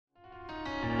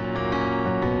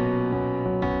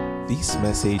This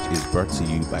message is brought to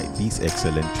you by This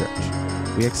Excellent Church.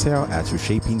 We excel at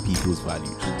reshaping people's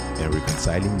values and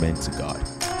reconciling men to God.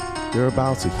 You're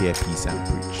about to hear Peace and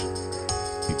Preach.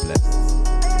 Be blessed.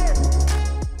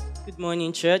 Good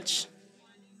morning, church.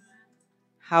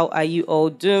 How are you all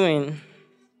doing?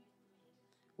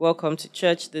 Welcome to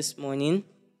church this morning.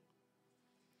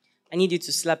 I need you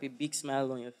to slap a big smile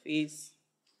on your face.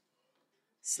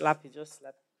 Slap it, just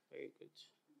slap it. Very good.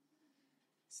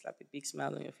 Slap a big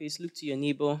smile on your face. Look to your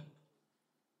neighbor.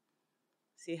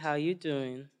 Say, how are you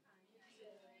doing?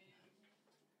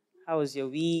 How was your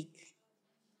week?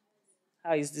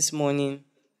 How is this morning?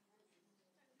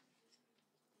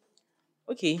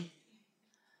 Okay.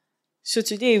 So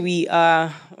today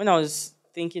when I was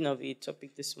thinking of a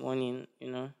topic this morning,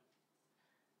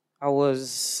 I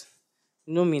was,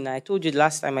 I told you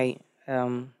last time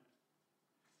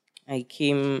I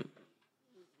came,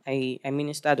 I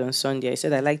ministered on Sunday. I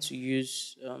said I like to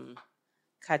use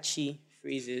catchy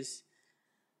phrases.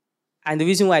 And the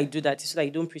reason why I do that is so that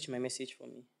you don't preach my message for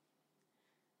me.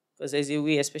 Because there's a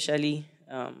way, especially,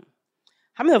 how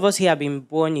many of us here have been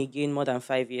born again more than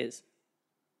 5 years?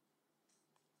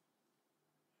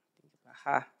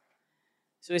 Aha.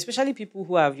 So especially people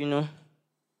who have, been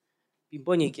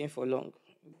born again for long.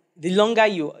 The longer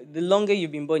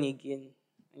you've been born again,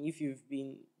 and if you've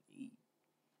been a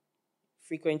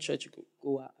frequent church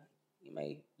goer, you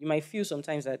might feel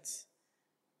sometimes that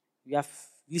you have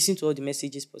listened to all the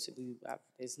messages possible you have.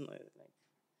 There's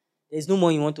no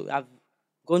more you want to have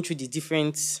gone through the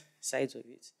different sides of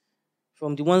it.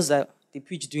 From the ones that they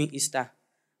preach during Easter,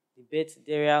 the birth,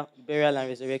 burial, and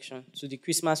resurrection, to the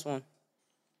Christmas one,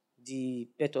 the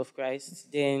birth of Christ.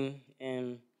 Then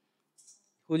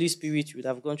Holy Spirit, you would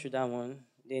have gone through that one.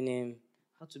 Then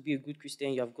how to be a good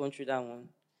Christian, you have gone through that one.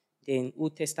 Then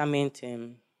Old Testament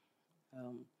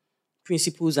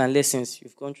principles and lessons,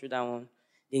 you've gone through that one.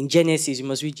 Then Genesis, you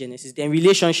must read Genesis. Then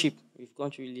relationship, we've gone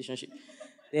through relationship.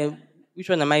 Then which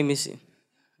one am I missing?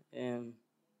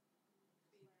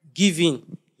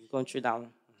 Giving, you've gone through that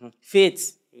one.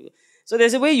 Faith. So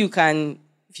there's a way you can,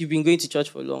 if you've been going to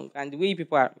church for long, and the way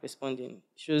people are responding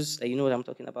shows that you know what I'm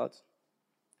talking about.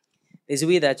 There's a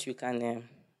way that you can,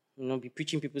 be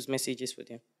preaching people's messages for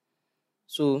them.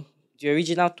 So the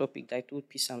original topic that I told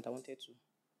Peace and I wanted to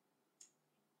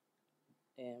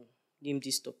name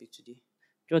this topic today. Do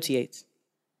you want to hear it?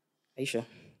 Are you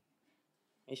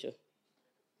sure?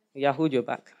 Yeah, hold your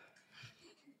back.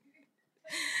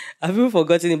 I've even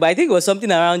forgotten it, but I think it was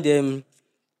something around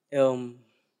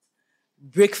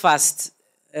breakfast.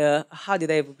 How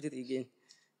did I ever put it again?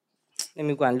 Let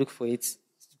me go and look for it.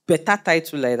 Better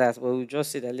title like that, but we'll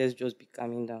just say that let's just be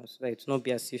calming down so that it will not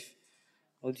be as if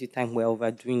all the time we're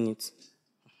overdoing it.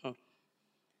 Do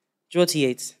you want to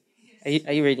hear it?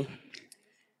 Are you ready?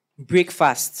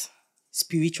 Breakfast.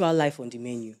 Spiritual life on the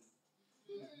menu.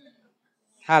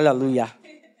 Hallelujah.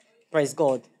 Praise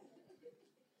God.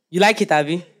 You like it,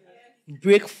 Abby?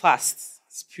 Breakfast.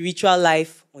 Spiritual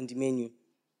life on the menu.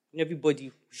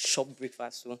 Everybody shop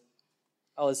breakfast. So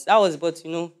that was, but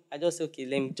I just said, okay,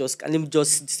 let me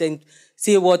just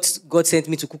say what God sent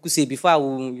me to Kuku say before I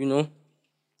will,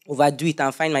 overdo it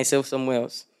and find myself somewhere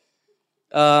else.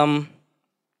 But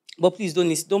please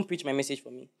don't preach my message for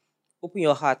me. Open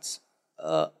your heart.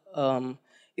 Even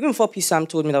before P. Sam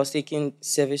told me that I was taking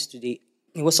service today,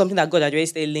 it was something that God had already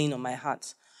started laying on my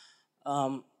heart.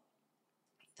 That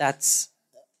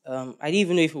I didn't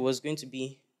even know if it was going to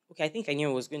be, okay, I think I knew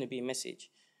it was going to be a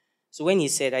message. So when he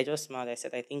said, I just smiled. I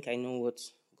said, I think I know what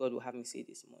God will have me say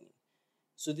this morning.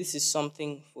 So this is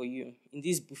something for you. In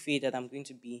this buffet that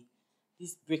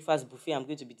this breakfast buffet I'm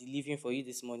going to be delivering for you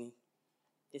this morning,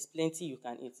 there's plenty you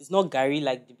can eat. It's not Gary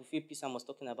like the buffet P. Sam was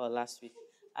talking about last week.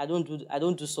 I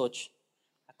don't do such.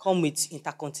 I come with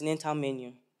intercontinental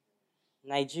menu.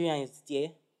 Nigerian is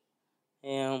there.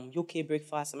 UK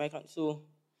breakfast, American. So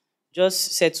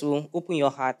just settle, open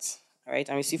your heart, all right,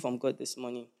 and receive from God this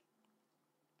morning.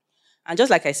 And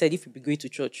just like I said, if you be going to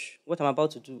church, what I'm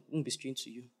about to do won't be strange to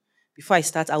you. Before I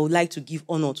start, I would like to give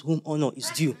honor to whom honor is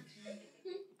due.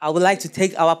 I would like to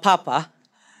thank our Papa,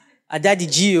 our Daddy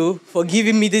Gio, for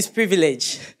giving me this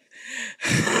privilege.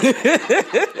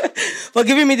 For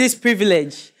giving me this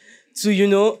privilege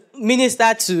to,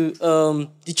 minister to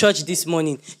the church this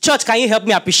morning. Church, can you help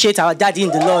me appreciate our Daddy in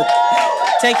the Lord?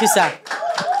 Thank you, sir.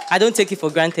 I don't take it for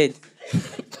granted.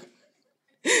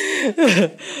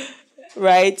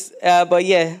 Right? But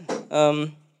yeah,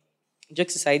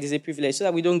 jokes aside, is a privilege so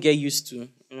that we don't get used to,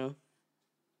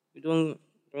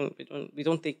 we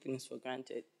don't take things for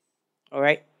granted. All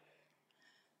right?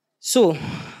 So,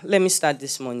 let me start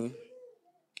this morning.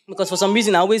 Because for some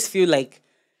reason, I always feel like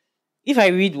If I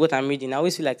read what I'm reading, I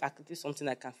always feel like I could do something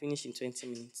I can finish in 20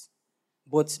 minutes.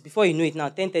 But before you know it now,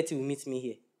 10:30 will meet me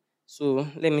here. So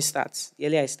let me start. The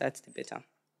earlier I start, the better.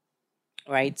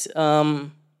 Right?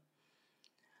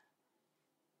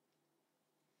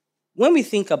 When we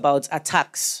think about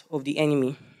attacks of the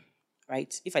enemy,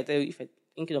 right? If I'm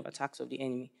thinking of attacks of the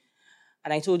enemy,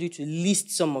 and I told you to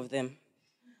list some of them,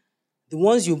 the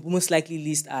ones you most likely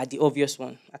list are the obvious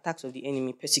one: attacks of the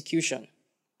enemy, persecution,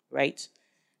 right?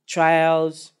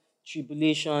 Trials,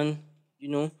 tribulation,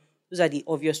 those are the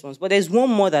obvious ones. But there's one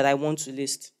more that I want to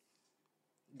list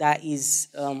that is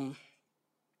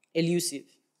elusive,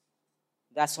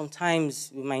 that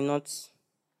sometimes we might not.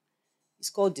 It's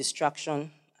called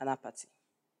distraction and apathy.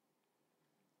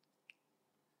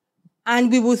 And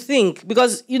we will think,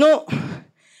 because,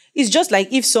 it's just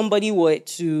like if somebody were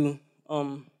to,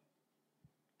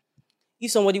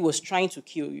 if somebody was trying to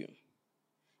kill you,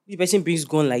 if the person brings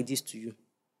gun like this to you,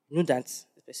 you know that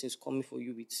the person is coming for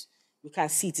you with, you can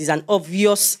see it is an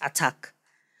obvious attack.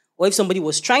 Or if somebody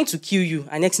was trying to kill you,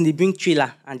 and next thing they bring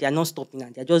trailer and they are not stopping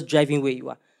and they are just driving where you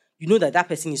are, you know that that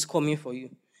person is coming for you.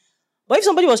 But if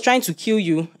somebody was trying to kill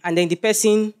you and then the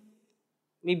person,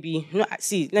 maybe,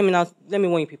 see, let me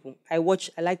warn you people. I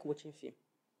like watching film.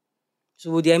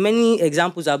 So there are many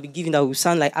examples I'll be giving that will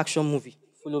sound like action movie.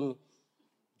 Follow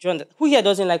me. Who here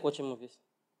doesn't like watching movies?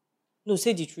 No,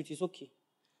 say the truth. It's okay.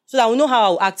 So that I will know how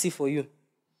I'll act it for you.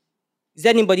 Is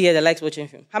there anybody here that likes watching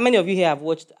film? How many of you here have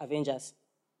watched Avengers?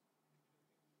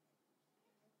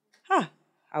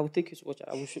 I will take you to watch it.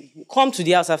 I will show you. Come to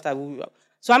the house after.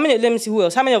 So let me see who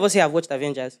else. How many of us here have watched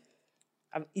Avengers?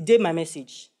 It did my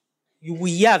message. You will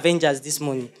hear Avengers this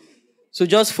morning. So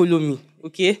just follow me,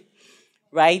 okay?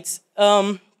 Right?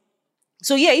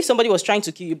 So yeah, if somebody was trying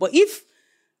to kill you, but if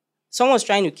someone was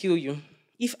trying to kill you,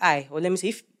 if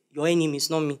your enemy is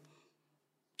not me,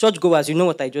 churchgoers, you know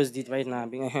what I just did right now.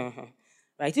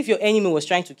 Right? If your enemy was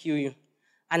trying to kill you,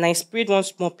 and I sprayed one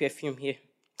small perfume here,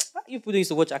 you people used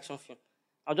to watch action film.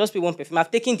 I'll just spray one perfume. I've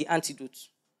taken the antidote,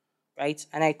 right?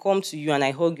 And I come to you and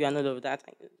I hug you and all of that.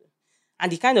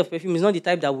 And the kind of perfume is not the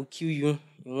type that will kill you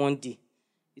in one day.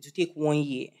 It will take 1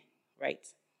 year, right?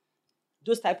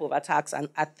 Those type of attacks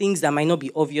are things that might not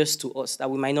be obvious to us, that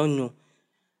we might not know.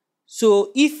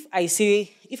 So if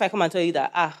I come and tell you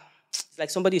that, it's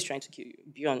like somebody is trying to kill you,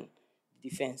 beyond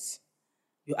defense,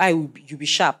 your eye you'll be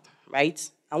sharp, right?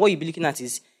 And what you'll be looking at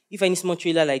is, if any small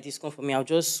trailer like this come for me, I'll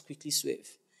just quickly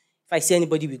swerve. If I see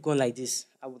anybody with gun like this,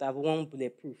 I would have one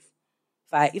bulletproof.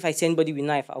 If I see anybody with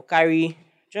knife, I'll carry. Do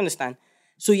you understand?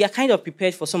 So you're kind of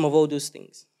prepared for some of all those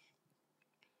things.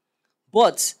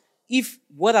 But if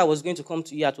what I was going to come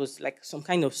to you at was like some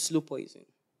kind of slow poison,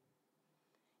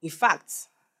 in fact,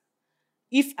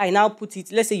 if I now put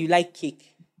it, let's say you like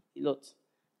cake a lot,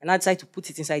 and I decide to put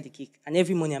it inside the cake, and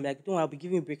every morning I'm like, don't worry, I'll be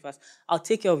giving you breakfast. I'll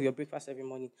take care of your breakfast every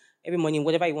morning. Every morning,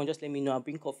 whatever you want, just let me know. I'll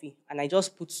bring coffee. And I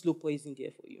just put slow poison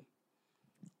there for you.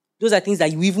 Those are things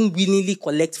that you even willingly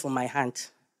collect from my hand.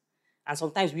 And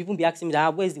sometimes you even be asking me,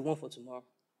 where's the one for tomorrow?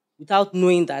 Without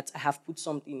knowing that I have put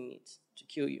something in it to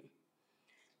kill you.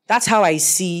 That's how I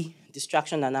see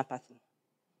distraction and apathy.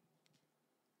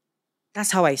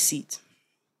 That's how I see it.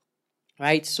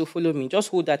 Right? So follow me. Just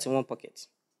hold that in one pocket.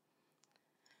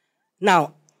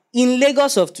 Now, in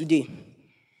Lagos of today,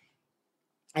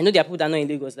 I know there are people that are not in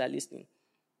Lagos that are listening.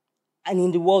 And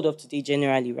in the world of today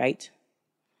generally, right?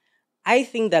 I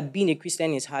think that being a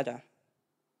Christian is harder.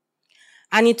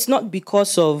 And it's not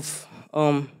because of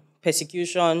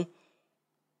persecution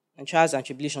and trials and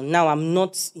tribulation. Now, I'm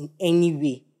not in any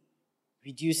way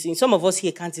reducing. Some of us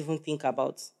here can't even think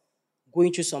about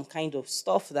going through some kind of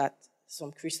stuff that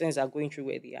some Christians are going through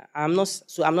where they are. I'm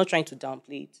not trying to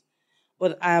downplay it.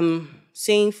 But I'm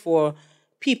saying for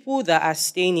people that are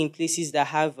staying in places that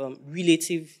have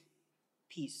relative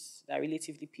peace, that are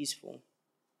relatively peaceful,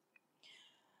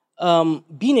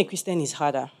 being a Christian is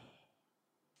harder.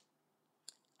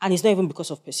 And it's not even because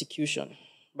of persecution,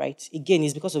 right? Again,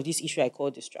 it's because of this issue I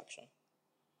call distraction.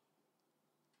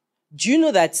 Do you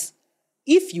know that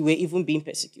if you were even being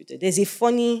persecuted, there's a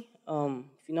funny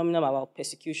phenomenon about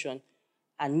persecution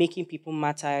and making people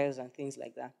martyrs and things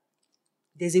like that.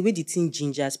 There's a way the thing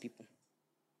gingers people.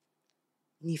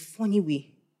 In a funny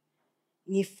way.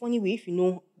 In a funny way, if you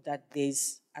know that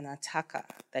there's an attacker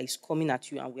that is coming at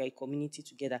you and we are a community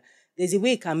together, there's a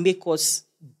way it can make us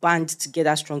band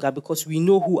together stronger because we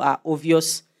know who our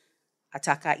obvious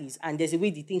attacker is. And there's a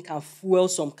way the thing can fuel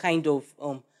some kind of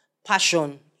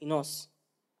passion in us.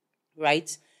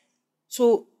 Right?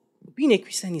 So being a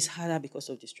Christian is harder because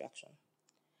of distraction.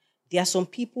 There are some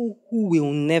people who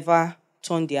will never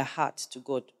turn their heart to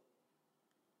God.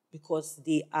 because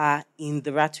they are in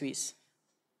the rat race.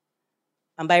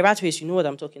 And by rat race, you know what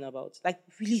I'm talking about. Like,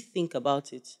 really think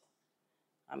about it.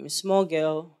 I'm a small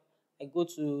girl. I go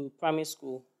to primary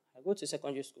school. I go to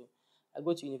secondary school. I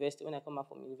go to university. When I come back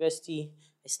from university,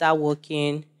 I start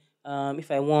working. If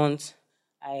I want,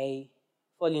 I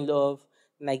fall in love.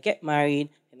 Then I get married.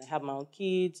 Then I have my own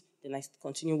kids. Then I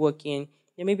continue working.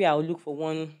 Then maybe I'll look for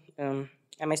one.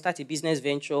 I might start a business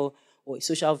venture or a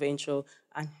social venture.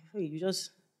 And before you know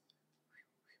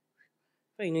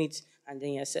it, and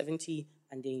then you're 70,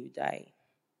 and then you die.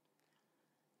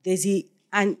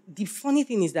 And the funny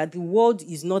thing is that the world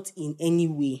is not in any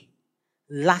way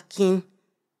lacking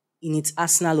in its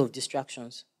arsenal of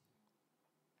distractions.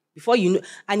 Before you know,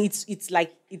 and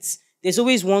there's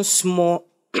always one small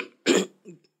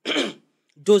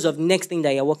dose of next thing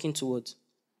that you're working towards.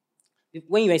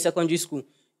 When you were in secondary school,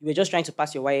 you were just trying to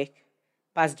pass your WAEC,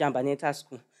 pass JAMB and enter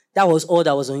school. That was all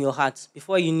that was on your heart.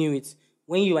 Before you knew it,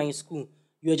 when you were in school,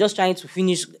 you were just trying to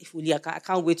finish. If only I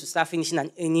can't wait to start finishing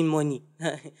and earning money.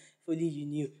 If only you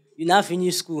knew. You now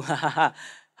finish school.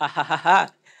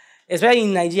 Especially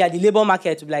in Nigeria, the labor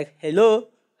market will be like, hello,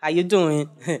 how you doing?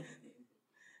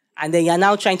 And then you're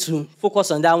now trying to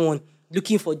focus on that one,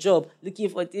 looking for job, looking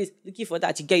for this, looking for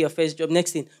that. You get your first job.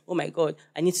 Next thing, oh my God,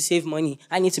 I need to save money.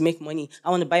 I need to make money.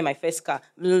 I want to buy my first car.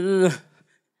 There's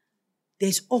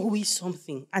always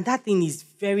something. And that thing is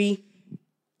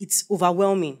it's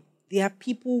overwhelming. There are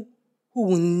people who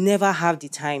will never have the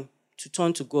time to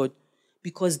turn to God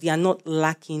because they are not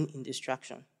lacking in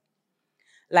distraction.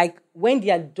 Like when they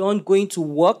are done going to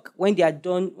work, when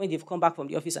they've come back from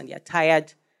the office and they are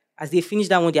tired, as they finish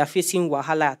that one, they are facing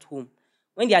wahala at home.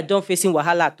 When they are done facing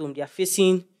wahala at home, they are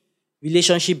facing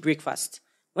relationship breakfast.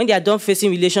 When they are done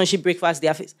facing relationship breakfast,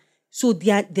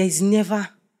 there's never,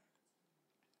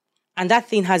 and that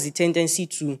thing has a tendency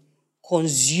to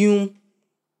consume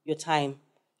your time.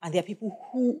 And there are people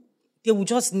who, they will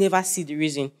just never see the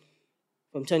reason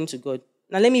from turning to God.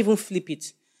 Now, let me even flip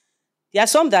it. There are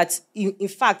some that, in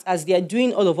fact, as they are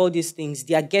doing all these things,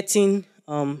 they are getting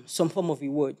some form of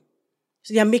reward.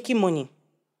 So they are making money.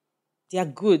 They are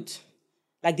good.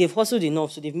 Like they've hustled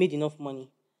enough, so they've made enough money.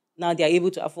 Now they are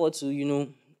able to afford to,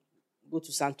 go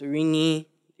to Santorini.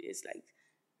 It's like,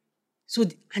 so,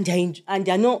 and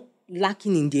they are not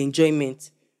lacking in the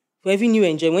enjoyment. For every new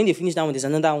enjoyment, when they finish that one, there's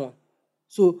another one.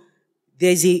 So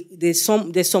there's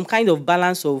some kind of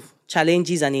balance of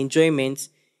challenges and enjoyment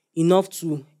enough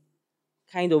to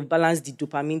kind of balance the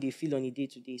dopamine they feel on a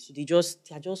day-to-day. So they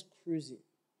are just cruising.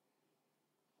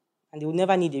 And they will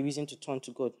never need a reason to turn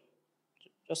to God.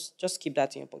 Just keep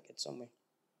that in your pocket somewhere.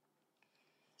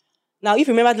 Now, if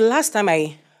you remember the last time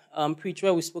I preached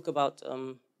where we spoke about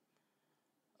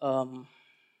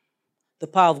the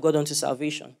power of God unto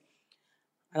salvation,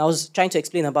 and I was trying to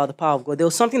explain about the power of God, there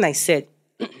was something I said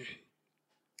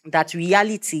that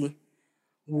reality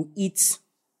will eat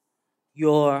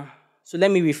your... So let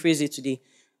me rephrase it today.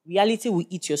 Reality will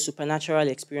eat your supernatural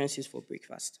experiences for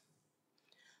breakfast.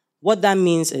 What that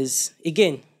means is,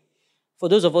 again, for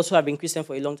those of us who have been Christian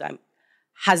for a long time,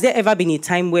 has there ever been a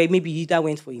time where maybe you either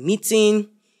went for a meeting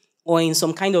or in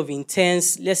some kind of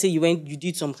intense, let's say you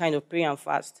did some kind of prayer and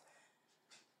fast,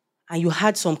 and you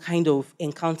had some kind of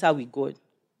encounter with God?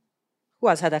 Who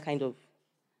has had that kind of,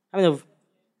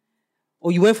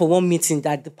 or you went for one meeting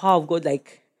that the power of God,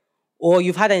 or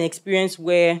you've had an experience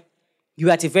where you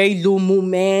were at a very low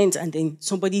moment and then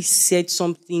somebody said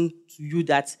something to you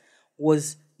that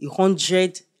was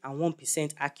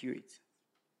 101% accurate.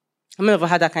 How many of us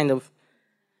had that kind of...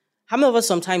 How many of us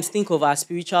sometimes think of our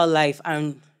spiritual life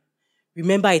and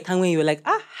remember a time when you were like,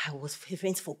 I was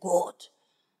fervent for God?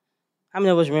 How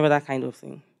many of us remember that kind of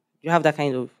thing? You have that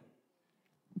kind of...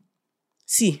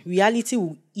 See, reality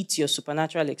will eat your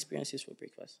supernatural experiences for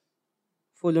breakfast.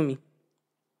 Follow me.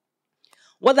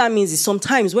 What that means is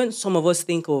sometimes when some of us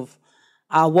think of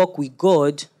our walk with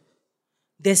God,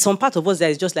 there's some part of us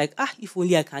that is just like, if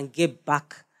only I can get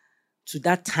back to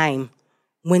that time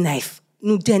when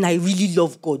then I really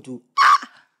love God.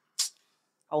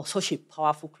 I was such a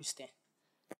powerful Christian.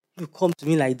 You come to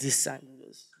me like this and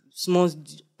small,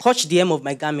 touch the hem of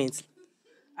my garment.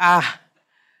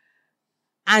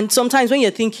 And sometimes when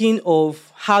you're thinking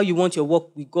of how you want your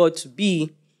walk with God to be,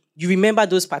 you remember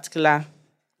those particular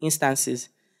instances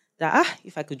that,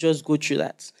 if I could just go through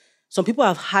that. Some people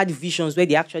have had visions where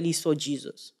they actually saw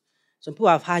Jesus. Some people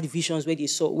have had visions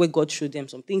where God showed them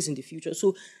some things in the future.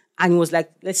 So, and it was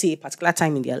like, let's say, a particular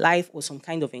time in their life or some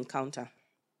kind of encounter.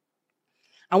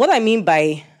 And what I mean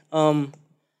by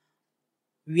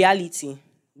reality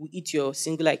will eat your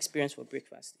singular experience for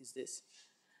breakfast is this.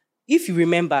 If you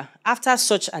remember, after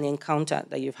such an encounter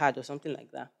that you've had or something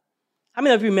like that, How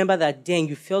many of you remember that then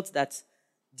you felt that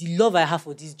the love I have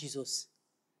for this Jesus,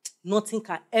 nothing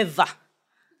can ever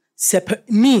separate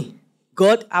me?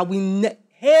 God, I will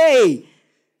hey!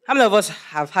 How many of us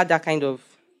have had that kind of,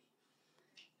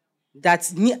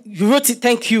 that you wrote it,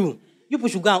 thank you. You people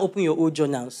should go and open your old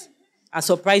journals and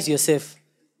surprise yourself.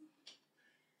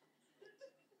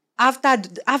 After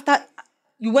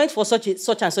you went for such and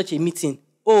such a meeting,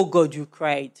 oh God, you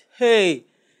cried. Hey,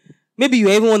 maybe you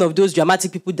were even one of those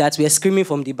dramatic people that were screaming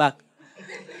from the back.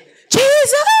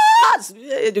 Jesus!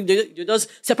 You just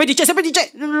separate the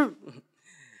chair.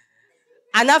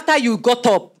 And after you got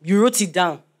up, you wrote it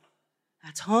down.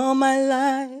 At all my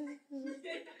life.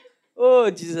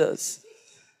 Oh, Jesus.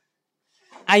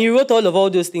 And you wrote all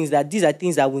those things, that these are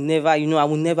things that I will never, I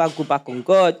will never go back on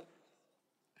God.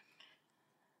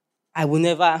 I will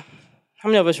never. How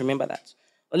many of us remember that?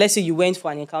 Or let's say you went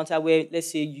for an encounter where,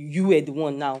 let's say you were the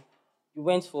one now. You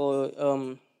went for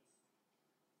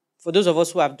those of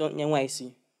us who have done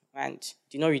NYC and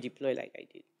did not redeploy like I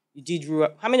did. You did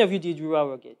rural. How many of you did rural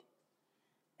rugged?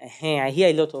 I hear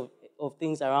a lot of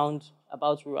things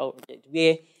about rural rugged,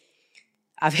 where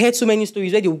I've heard so many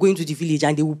stories where they will go into the village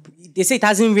and they say it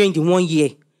hasn't rained in 1 year.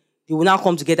 They will now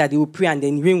come together, they will pray, and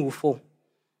then rain will fall.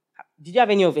 Did you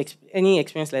have any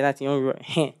experience like that in your rural?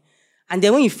 And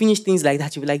then when you finish things like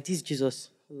that, you'll be like, this Jesus,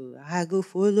 I go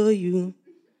follow you.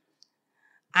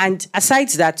 And aside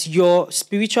that, your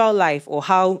spiritual life or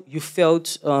how you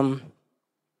felt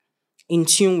in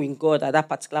tune with God at that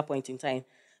particular point in time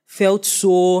felt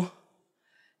so,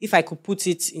 if I could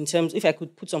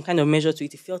put some kind of measure to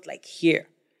it, it felt like here.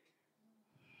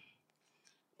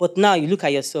 But now you look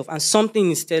at yourself and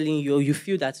something is telling you, you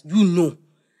feel that you know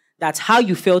that's how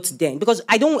you felt then. Because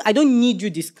I don't need you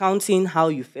discounting how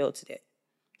you felt then.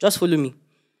 Just follow me.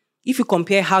 If you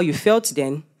compare how you felt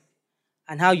then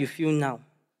and how you feel now,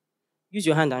 use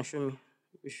your hand and show me.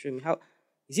 Show me. How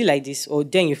is it like this? Or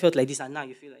then you felt like this and now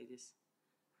you feel like this?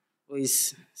 Or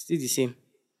is still the same?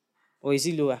 Or is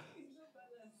it lower?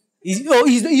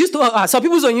 Some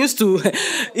people don't used to.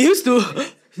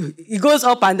 It goes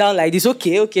up and down like this.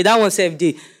 Okay, that one self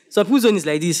day. Some people's zone is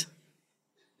like this.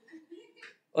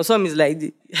 Or some is like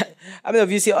this. How many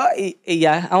of you say,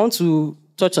 yeah, I want to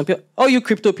touch some people? All you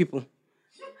crypto people.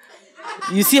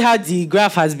 You see how the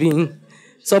graph has been.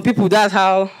 Some people, that's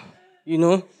how,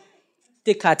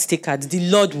 take heart. The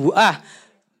Lord will,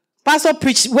 Pastor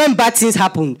preached when bad things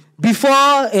happened.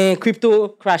 Before crypto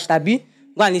crashed, Abi,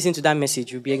 go and listen to that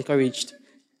message. You'll be encouraged.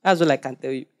 That's all I can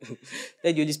tell you.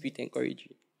 Let the Holy Spirit encourage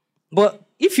you. But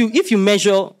if you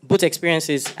measure both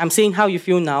experiences, I'm saying how you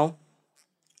feel now,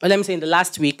 or let me say in the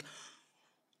last week,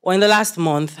 or in the last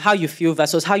month, how you feel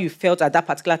versus how you felt at that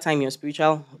particular time in your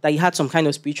spiritual, that you had some kind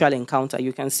of spiritual encounter,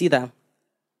 you can see that.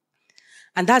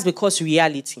 And that's because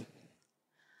reality.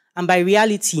 And by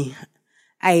reality,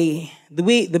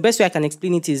 the best way I can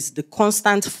explain it is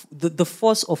the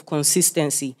force of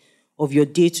consistency of your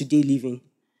day-to-day living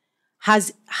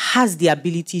has the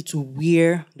ability to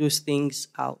wear those things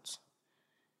out.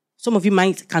 Some of you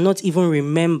cannot even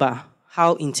remember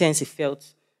how intense it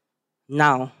felt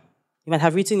now. You might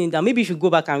have written it down. Maybe if you go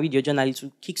back and read your journal, it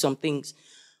will kick some things.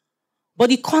 But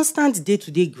the constant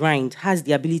day-to-day grind has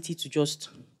the ability to just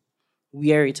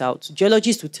wear it out.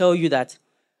 Geologists will tell you that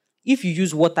if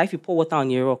you pour water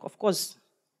on a rock, of course,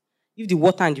 if the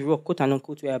water and the rock, quote and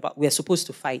unquote, we're supposed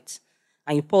to fight,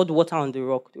 and you poured water on the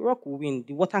rock will win.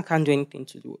 The water can't do anything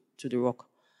to the rock.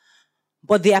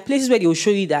 But there are places where they will show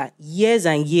you that years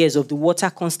and years of the water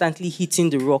constantly hitting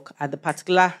the rock at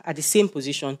the same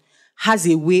position has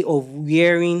a way of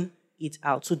wearing it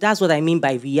out. So that's what I mean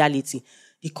by reality.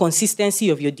 The consistency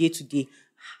of your day-to-day,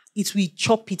 it will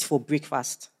chop it for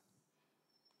breakfast.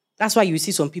 That's why you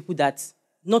see some people that it's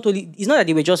not that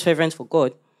they were just fervent for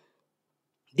God.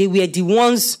 They were the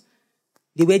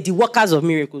workers of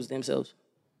miracles themselves.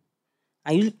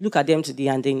 And you look at them today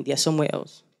and then they're somewhere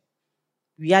else.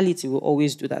 Reality will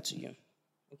always do that to you.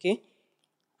 Okay?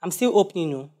 I'm still opening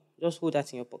you. Just hold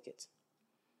that in your pocket.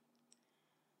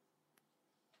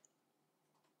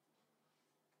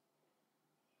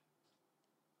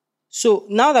 So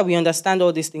now that we understand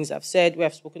all these things I've said, we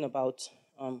have spoken about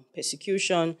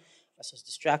persecution versus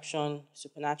distraction,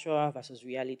 supernatural versus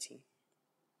reality.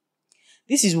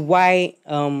 This is why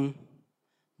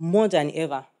more than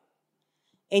ever,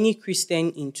 any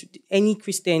Christian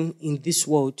in this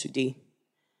world today,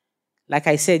 like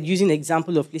I said, using the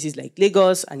example of places like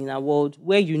Lagos and in our world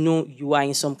where you are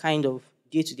in some kind of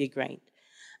day-to-day grind.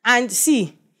 And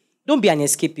see, don't be an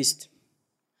escapist.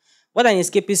 What an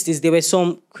escapist is, there were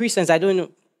some Christians, I don't know,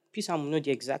 please I will know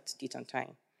the exact date and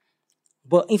time.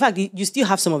 But in fact, you still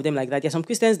have some of them like that. There are some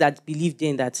Christians that believed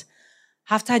then that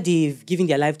after they've given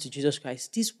their life to Jesus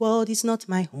Christ, this world is not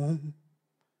my home.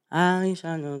 I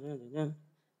shall not.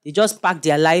 They just pack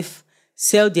their life,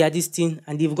 sell their this thing,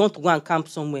 and they've gone to go and camp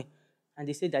somewhere. And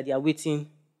they say that they are waiting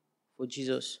for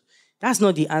Jesus. That's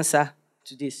not the answer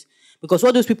to this. Because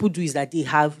what those people do is that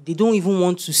they don't even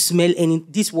want to smell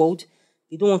this world.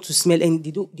 They don't want to smell any,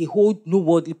 they hold no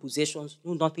worldly possessions,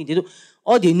 no nothing.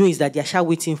 All they know is that they are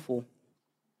waiting for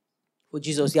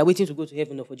Jesus. They are waiting to go to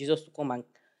heaven or for Jesus to come and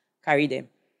carry them.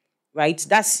 Right?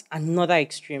 That's another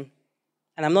extreme.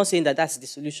 And I'm not saying that that's the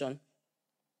solution.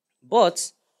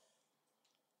 But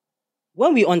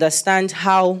when we understand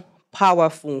how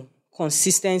powerful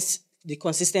the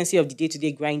consistency of the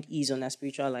day-to-day grind is on our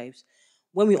spiritual lives,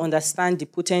 when we understand the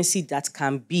potency that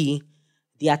can be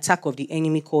the attack of the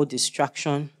enemy called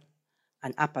distraction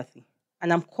and apathy.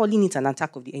 And I'm calling it an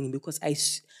attack of the enemy because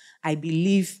I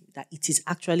believe that it is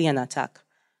actually an attack,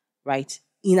 right?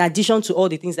 In addition to all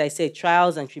the things that I said,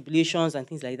 trials and tribulations and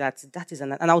things like that,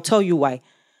 and I'll tell you why.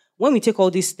 When we take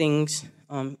all these things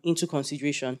into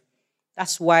consideration,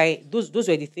 that's why those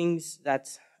were the things that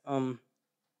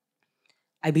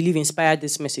I believe inspired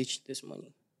this message this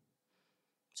morning.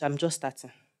 So I'm just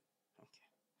starting.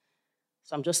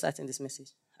 So I'm just starting this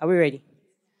message. Are we ready?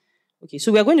 Okay,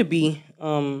 so we're going to be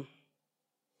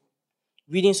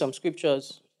reading some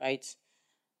scriptures, right?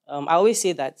 I always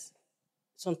say that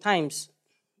sometimes,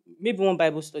 maybe one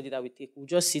Bible study that we take, we'll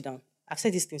just sit down. I've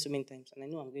said this thing so many times, and I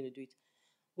know I'm going to do it.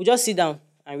 We'll just sit down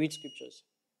and read scriptures.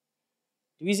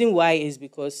 The reason why is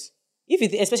because,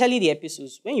 especially the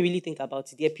epistles, when you really think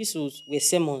about it, the epistles were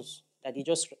sermons that they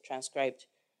just transcribed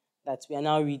that we are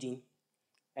now reading.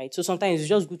 Right? So sometimes it's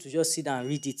just good to just sit down and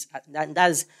read it.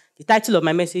 That's the title of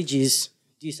my message is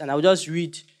this, and I'll just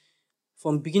read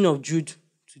from beginning of Jude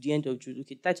to the end of Jude.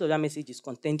 Okay, the title of that message is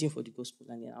Contending for the Gospel,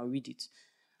 and then I'll read it.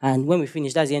 And when we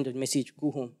finish, that's the end of the message. Go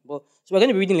home. So we're going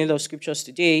to be reading a lot of scriptures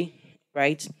today,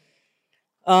 right?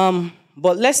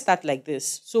 But let's start like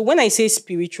this. So when I say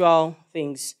spiritual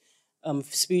things,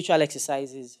 spiritual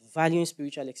exercises, valuing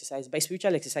spiritual exercise, by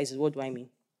spiritual exercises, what do I mean?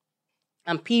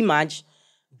 And P. Madge,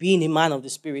 being a man of the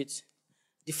Spirit,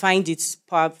 defined it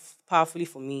powerfully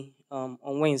for me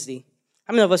on Wednesday.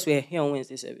 How many of us were here on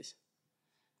Wednesday service?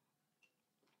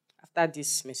 After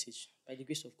this message, by the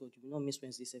grace of God, you will not miss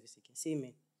Wednesday service again. Say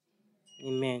amen.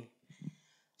 Amen.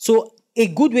 So a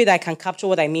good way that I can capture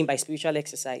what I mean by spiritual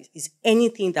exercise is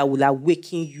anything that will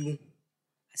awaken you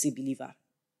as a believer.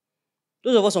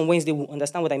 Those of us on Wednesday will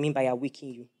understand what I mean by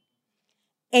awaken you.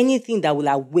 Anything that will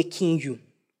awaken you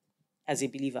as a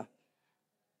believer.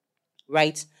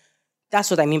 Right? That's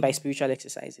what I mean by spiritual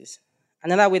exercises.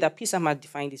 Another way that Peter Mark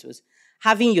defined this was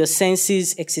having your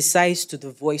senses exercised to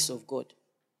the voice of God.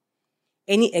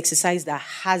 Any exercise that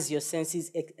has your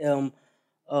senses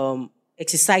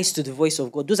exercised to the voice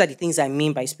of God. Those are the things I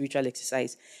mean by spiritual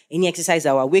exercise. Any exercise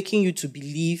that will awaken you to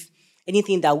believe,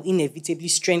 anything that will inevitably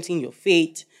strengthen your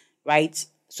faith, right?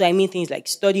 So I mean things like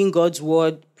studying God's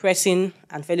word, pressing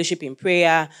and fellowship in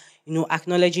prayer,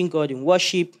 acknowledging God in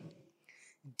worship,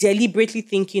 deliberately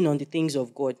thinking on the things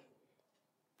of God.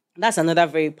 That's another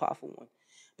very powerful one.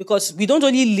 Because we don't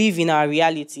only live in our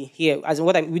reality here,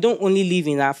 we don't only live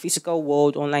in our physical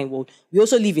world, online world, we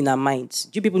also live in our minds.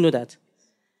 Do you people know that?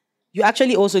 You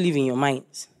actually also live in your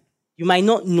minds. You might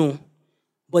not know,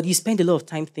 but you spend a lot of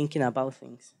time thinking about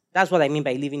things. That's what I mean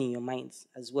by living in your minds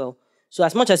as well. So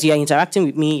as much as you are interacting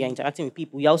with me, you're interacting with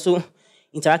people, you're also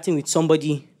interacting with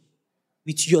somebody,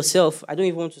 with yourself. I don't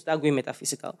even want to start going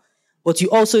metaphysical. But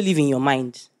you also live in your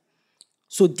mind.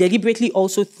 So deliberately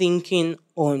also thinking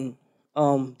on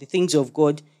the things of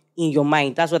God in your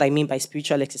mind. That's what I mean by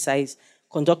spiritual exercise.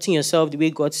 Conducting yourself the way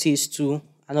God says to,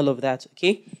 and all of that,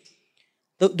 okay?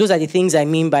 Those are the things I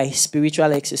mean by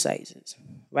spiritual exercises,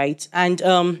 right? And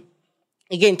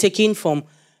again, taking from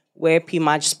where P.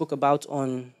 Madge spoke about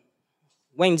on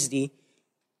Wednesday,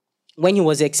 when he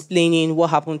was explaining what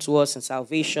happened to us in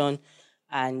salvation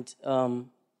and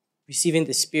receiving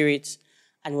the Spirit,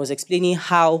 and was explaining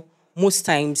how most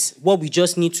times what we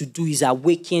just need to do is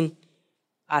awaken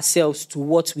ourselves to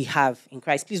what we have in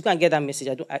Christ. Please go and get that message.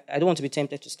 I don't want to be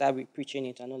tempted to start preaching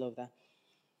it and all of that.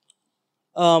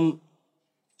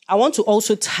 I want to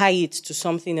also tie it to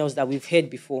something else that we've heard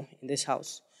before in this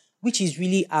house, which is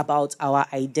really about our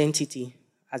identity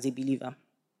as a believer.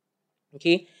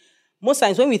 Okay? Most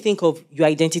times when we think of your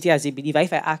identity as a believer,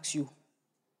 if I ask you,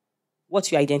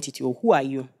 what's your identity or who are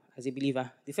you as a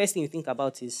believer? The first thing you think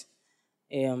about is,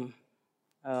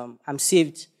 I'm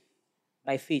saved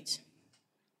by faith.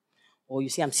 Or you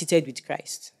say, I'm seated with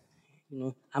Christ.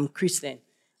 I'm Christian.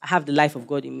 I have the life of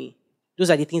God in me. Those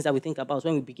are the things that we think about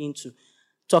when we begin to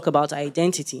talk about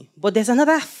identity. But there's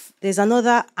another there's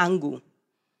another angle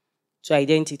to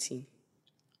identity.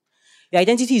 Your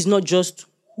identity is not just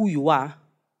who you are,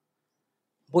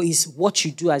 but it's what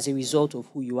you do as a result of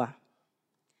who you are.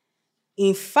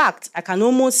 In fact, I can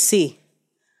almost say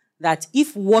that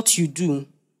if what you do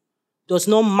does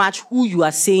not match who you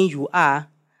are saying you are,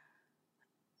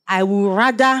 I would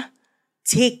rather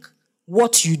take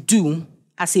what you do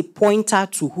as a pointer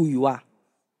to who you are.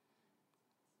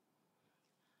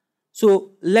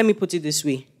 So let me put it this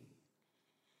way.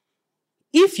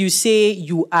 If you say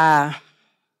you are,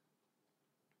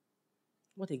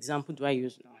 what example do I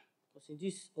use now? Because in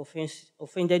this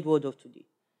offended world of today,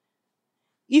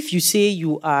 if you say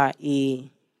you are a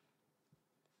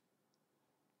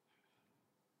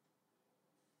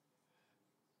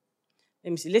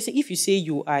let me see, let's say if you say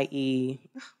you are a,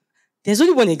 there's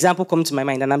only one example coming to my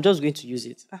mind and I'm just going to use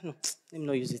it. No, let me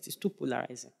not use it. It's too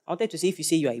polarizing. I wanted to say if you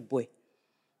say you are a boy,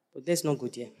 but that's not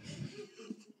good yet.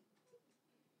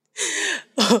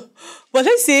 But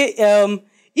let's say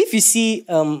if you see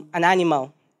an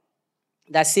animal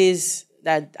that says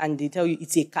that, and they tell you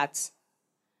it's a cat,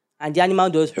 and the animal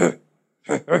does, and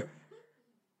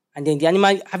then the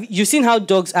animal, you've seen how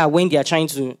dogs are when they are trying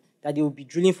to, that they will be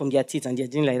drilling from their teeth and they're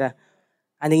doing like that.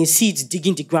 And then you see it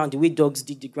digging the ground the way dogs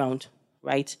dig the ground,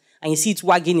 right? And you see it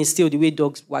wagging its tail the way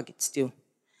dogs wag its tail.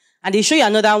 And they show you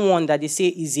another one that they say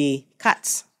is a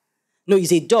cat. No,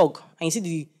 it's a dog. And you see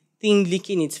the thing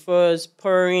licking its furs,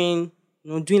 purring,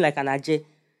 doing like an aje.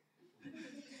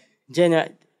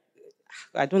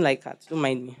 I don't like cats, don't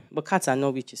mind me. But cats are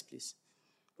not witches, please.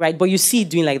 Right? But you see it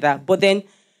doing like that. But then,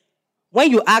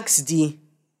 when you ask the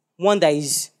one that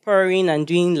is purring and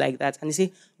doing like that, and they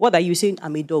say, what are you saying?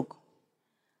 I'm a dog.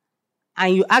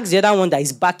 And you ask the other one that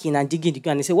is barking and digging the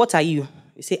ground, and they say, what are you?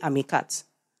 You say, I'm a cat.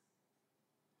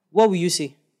 What will you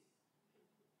say?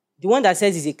 The one that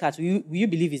says he's a cat, will you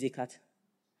believe he's a cat?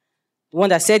 The one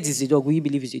that says he's a dog, will you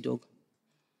believe he's a dog?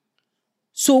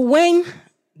 So when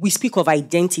we speak of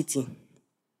identity,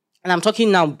 and I'm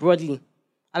talking now broadly,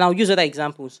 and I'll use other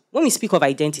examples. When we speak of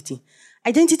identity,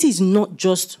 identity is not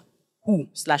just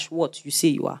who/what you say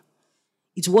you are.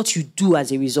 It's what you do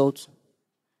as a result.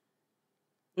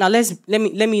 Now let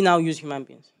me now use human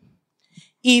beings.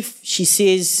 If she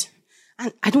says,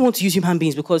 and I don't want to use human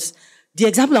beings because the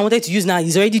example I wanted to use now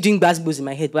is already doing basketballs in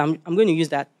my head, but I'm going to use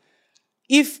that.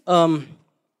 If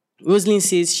Rosalind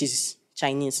says she's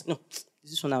Chinese, no,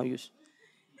 this is one I'll use.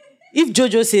 If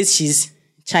Jojo says she's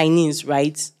Chinese,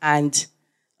 right, and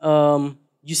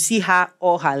you see her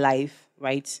all her life,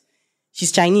 right,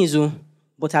 she's Chinese,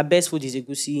 but her best food is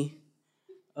egusi.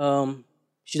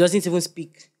 She doesn't even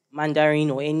speak Mandarin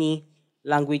or any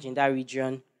language in that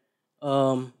region.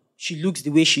 She looks the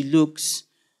way she looks.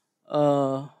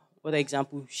 What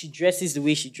example? She dresses the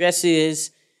way she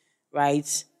dresses,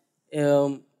 right?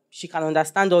 She can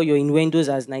understand all your innuendos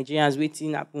as Nigerians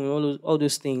waiting, all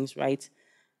those things, right?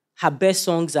 Her best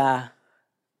songs are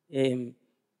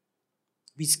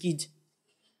Wizkid.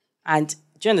 And do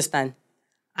you understand?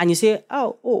 And you say,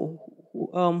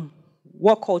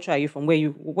 what culture are you from?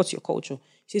 What's your culture?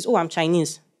 She says, I'm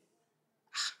Chinese.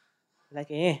 Like,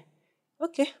 yeah,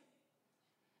 okay.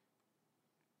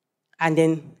 And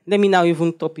then let me now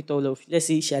even top it all off. Let's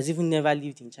say she has even never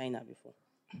lived in China before.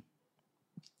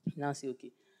 Now say,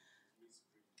 okay.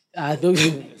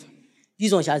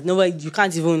 This one she has never, you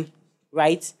can't even,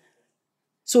 right?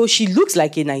 So she looks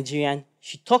like a Nigerian.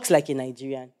 She talks like a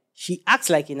Nigerian. She acts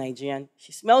like a Nigerian.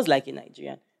 She smells like a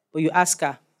Nigerian. But you ask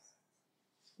her,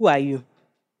 who are you?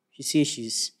 She says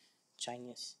she's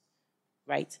Chinese,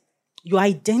 right? Your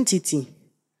identity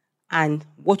and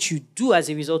what you do as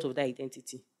a result of that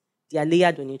identity, they are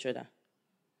layered on each other.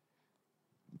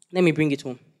 Let me bring it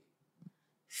home.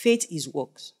 Faith is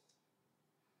works.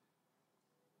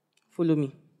 Follow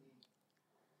me.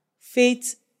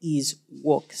 Faith is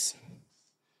works.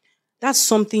 That's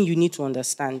something you need to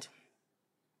understand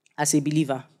as a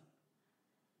believer.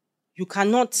 You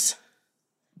cannot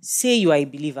say you are a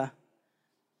believer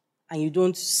and you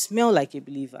don't smell like a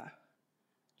believer.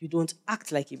 You don't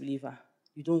act like a believer.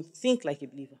 You don't think like a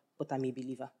believer, but I'm a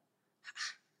believer.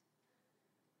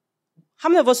 How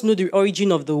many of us know the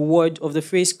origin of the word, of the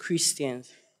phrase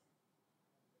Christians?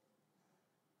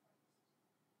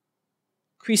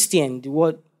 Christian, the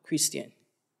word Christian.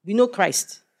 We know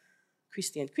Christ.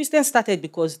 Christian. Christians started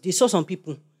because they saw some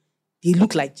people. They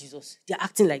look like Jesus. They're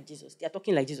acting like Jesus. They're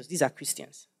talking like Jesus. These are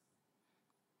Christians.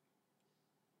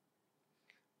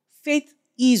 Faith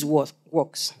is what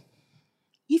works.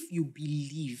 If you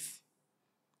believe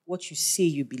what you say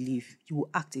you believe, you will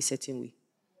act a certain way.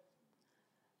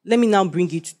 Let me now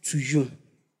bring it to you.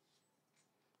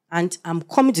 And I'm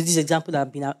coming to this example that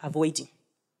I've been avoiding.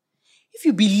 If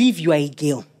you believe you are a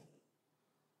girl,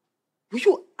 will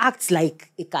you act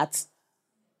like a cat?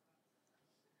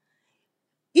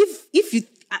 If you,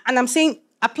 and I'm saying,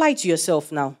 apply it to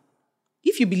yourself now.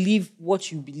 If you believe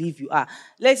what you believe you are,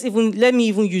 let me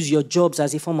even use your jobs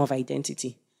as a form of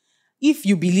identity. If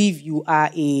you believe you are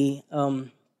a you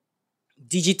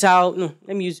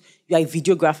are a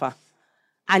videographer,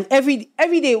 and every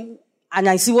day, and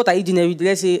I see what are you doing every day.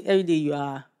 Let's say every day you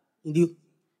are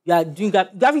doing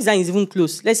graphic design is even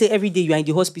close. Let's say every day you are in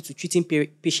the hospital treating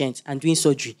patients and doing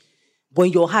surgery, but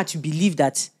in your heart you believe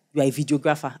that you are a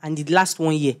videographer, and the last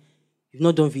 1 year you've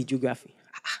not done videography.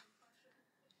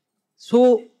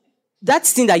 So that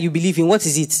thing that you believe in, what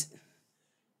is it?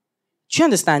 Do you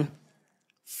understand?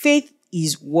 Faith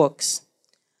is works.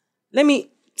 Let me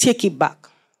take it back.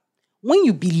 When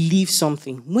you believe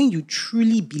something, when you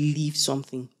truly believe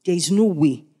something, there is no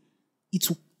way it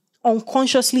will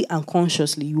unconsciously and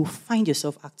consciously you will find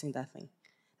yourself acting that thing.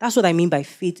 That's what I mean by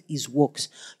faith is works.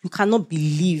 You cannot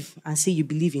believe and say you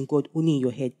believe in God only in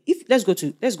your head. Let's go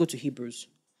to Hebrews.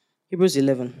 Hebrews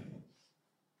 11.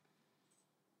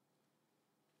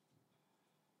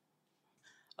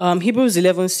 Hebrews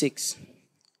 11:6.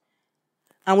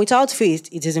 And without faith,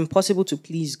 it is impossible to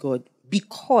please God,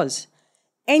 because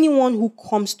anyone who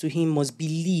comes to him must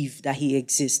believe that he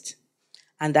exists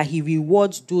and that he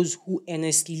rewards those who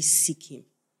earnestly seek him.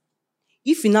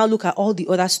 If you now look at all the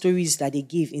other stories that they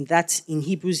gave in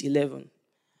Hebrews 11,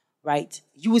 right,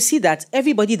 you will see that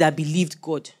everybody that believed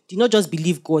God did not just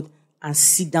believe God and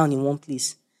sit down in one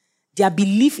place. Their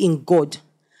belief in God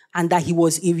and that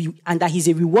he's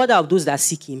a rewarder of those that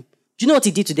seek him. Do you know what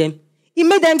he did to them? He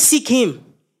made them seek him.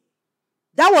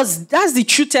 That's the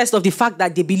true test of the fact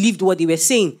that they believed what they were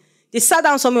saying. They sat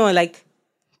down somewhere and were like,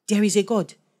 there is a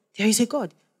God. There is a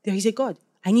God. There is a God.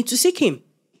 I need to seek him.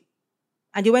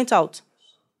 And they went out.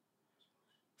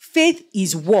 Faith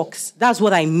is works. That's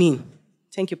what I mean.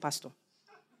 Thank you, Pastor.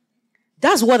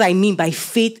 That's what I mean by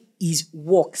faith is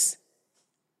works.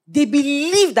 They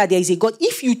believe that there is a God.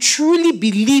 If you truly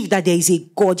believe that there is a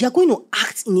God, you're going to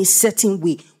act in a certain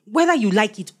way, whether you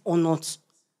like it or not.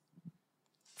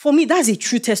 For me, that's a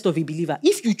true test of a believer.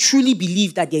 If you truly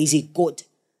believe that there is a God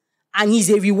and he's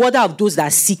a rewarder of those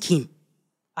that seek him,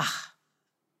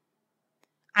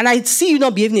 and I see you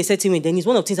not behaving a certain way, then it's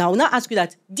one of the things I will now ask you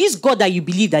that this God that you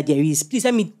believe that there is, please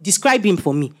let me describe him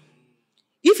for me.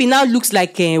 If he now looks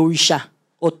like Orisha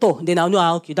or Thor, then I'll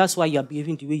know, okay, that's why you're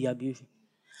behaving the way you're behaving.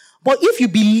 But if you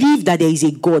believe that there is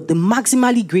a God, the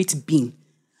maximally great being,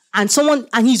 and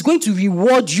he's going to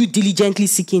reward you diligently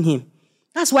seeking him,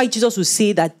 that's why Jesus will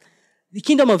say that the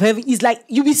kingdom of heaven is like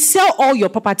you will sell all your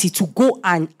property to go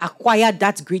and acquire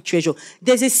that great treasure.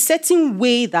 There's a certain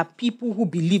way that people who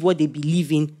believe what they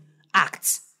believe in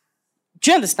act.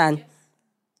 Do you understand? Yes.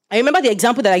 I remember the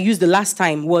example that I used the last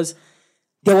time was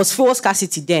there was fuel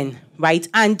scarcity then, right?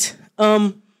 And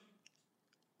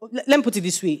let me put it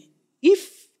this way.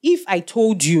 If I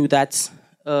told you that,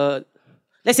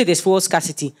 let's say there's fuel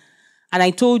scarcity, and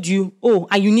I told you,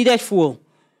 and you needed fuel,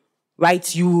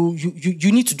 right? You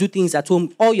need to do things at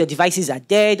home. All your devices are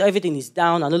dead. Everything is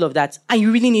down and all of that. And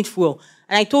you really need fuel.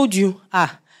 And I told you,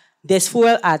 there's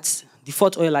fuel at the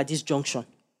Fort Oil at this junction.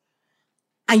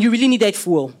 And you really needed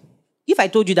fuel. If I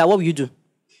told you that, what will you do?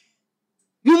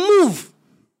 You move.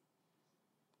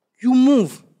 You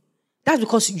move. That's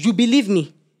because you believe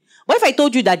me. What if I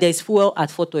told you that there's fuel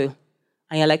at Fort Oil?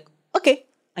 And you're like, okay.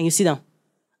 And you sit down.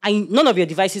 And none of your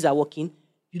devices are working.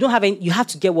 You have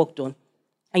to get work done.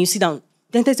 And you sit down,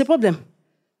 then there's a problem.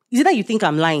 Is it that you think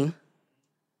I'm lying?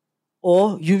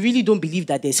 Or you really don't believe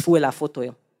that there's fuel at Fort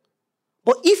Oil?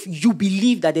 But if you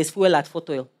believe that there's fuel at Fort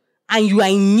Oil, and you are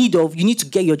in need you need to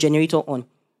get your generator on,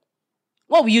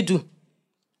 what will you do?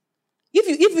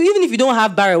 Even if you don't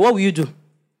have barrel, what will you do?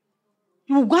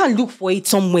 You will go and look for it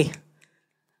somewhere.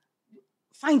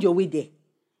 Find your way there.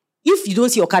 If you don't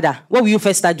see Okada, what will you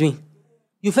first start doing?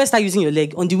 You first start using your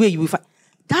leg. On the way, you will find.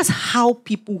 That's how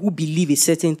people who believe a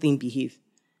certain thing behave.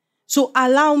 So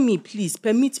allow me, please,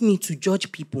 permit me to judge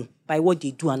people by what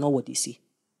they do and not what they say.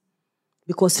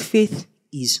 Because faith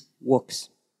is works.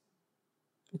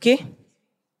 Okay?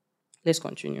 Let's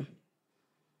continue.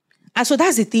 And so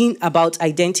that's the thing about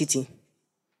identity.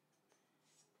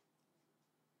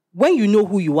 When you know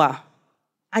who you are,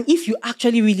 and if you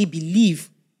actually really believe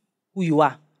who you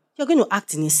are, you're going to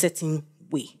act in a certain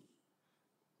way,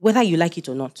 whether you like it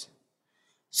or not.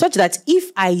 Such that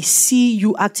if I see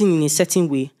you acting in a certain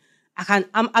way,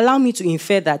 allow me to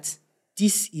infer that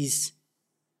this is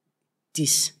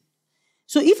this.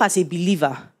 So if as a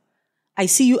believer, I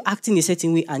see you acting a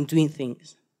certain way and doing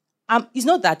things, it's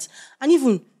not that, and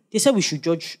even they said we should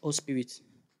judge all spirits.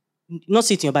 not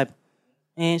see it in your Bible.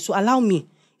 So allow me,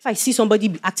 if I see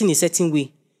somebody acting a certain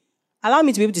way, allow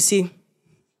me to be able to say,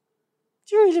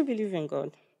 do you really believe in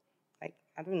God? Like,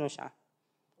 I don't know, Sha.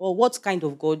 Or what kind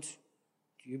of God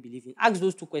do you believe in? Ask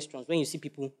those two questions when you see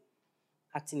people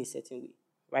acting a certain way,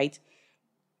 right?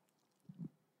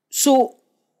 So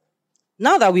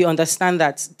now that we understand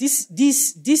that this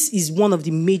is one of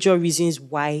the major reasons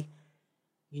why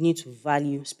you need to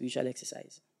value spiritual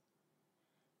exercise.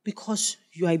 Because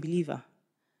you are a believer.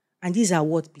 And these are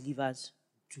what believers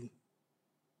do.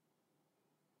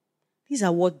 These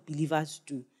are what believers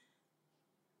do.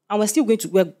 And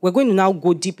we're going to now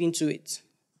go deep into it.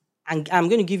 And I'm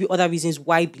going to give you other reasons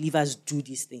why believers do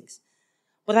these things.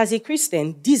 But as a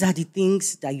Christian, these are the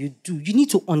things that you do. You need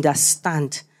to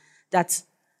understand that,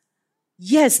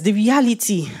 yes, the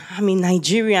reality, I'm a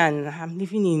Nigerian, I'm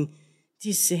living in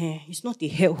this, it's not a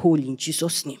hellhole in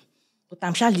Jesus' name, but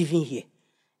I'm sure living here.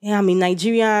 Yeah, I'm a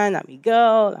Nigerian, I'm a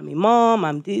girl, I'm a mom,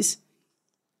 I'm this.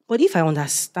 But if I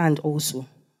understand also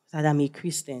that I'm a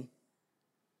Christian,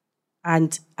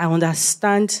 and I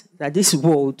understand that this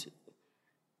world,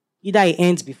 either it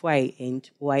ends before I end,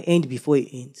 or I end before it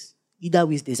ends. Either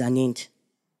way, there's an end.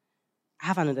 I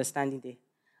have an understanding there.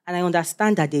 And I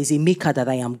understand that there's a maker that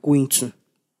I am going to.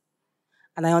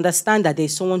 And I understand that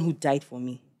there's someone who died for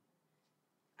me.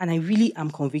 And I really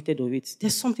am convicted of it.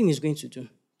 There's something he's going to do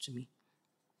to me.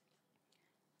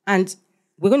 And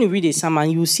we're going to read a psalm,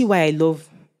 and you'll see why I love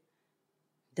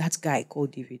that guy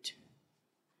called David.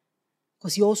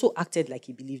 Because he also acted like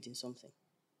he believed in something.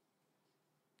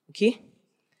 Okay?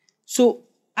 So,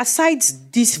 aside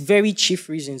these very chief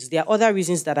reasons, there are other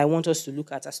reasons that I want us to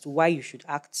look at as to why you should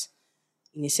act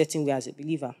in a certain way as a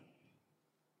believer.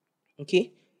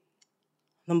 Okay?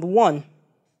 Number one,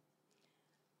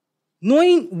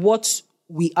 knowing what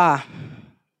we are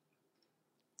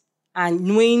and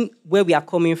knowing where we are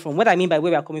coming from. What I mean by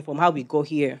where we are coming from, how we got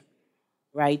here,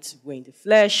 right? We're in the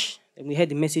flesh, then we heard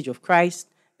the message of Christ,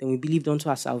 then we believed unto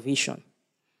our salvation.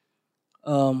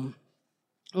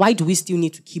 Why do we still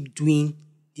need to keep doing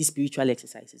these spiritual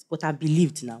exercises? But I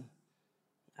believed now.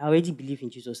 I already believe in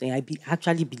Jesus, and I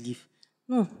actually believe.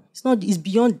 No, it's not. It's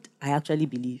beyond I actually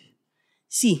believe.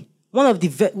 See, one of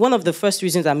the first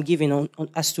reasons I'm giving on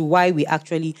as to why we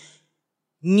actually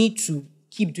need to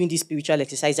keep doing this spiritual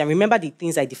exercise. And remember the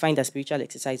things I defined as spiritual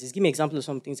exercises. Give me an example of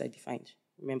some things I defined.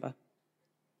 Remember.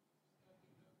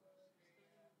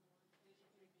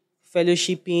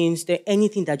 Fellowshipping,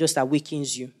 anything that just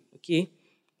awakens you. Okay?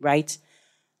 Right?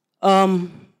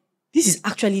 This is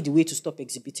actually the way to stop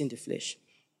exhibiting the flesh.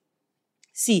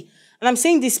 See, and I'm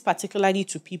saying this particularly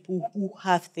to people who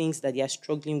have things that they are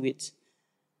struggling with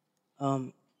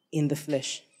in the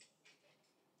flesh.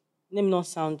 Let me not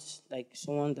sound like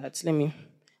someone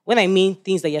when I mean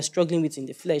things that you're struggling with in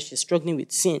the flesh, you're struggling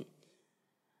with sin.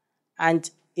 And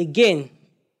again,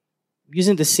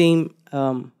 using the same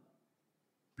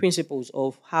principles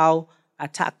of how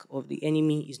attack of the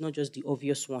enemy is not just the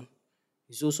obvious one,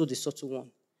 it's also the subtle one.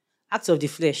 Acts of the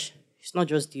flesh, it's not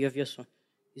just the obvious one,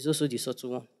 it's also the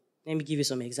subtle one. Let me give you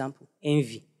some example.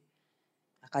 Envy.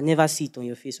 I can never see it on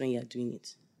your face when you are doing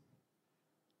it.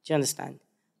 Do you understand?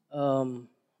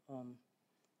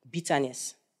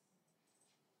 Bitterness.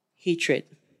 Hatred.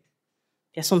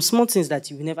 There are some small things that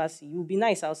you will never see. You will be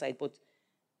nice outside, but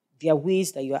there are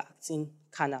ways that you are acting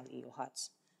carnal in your heart.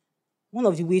 One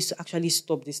of the ways to actually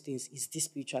stop these things is this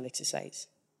spiritual exercise.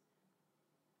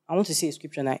 I want to say a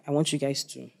scripture, and I want you guys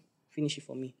to finish it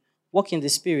for me. Walk in the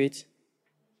Spirit.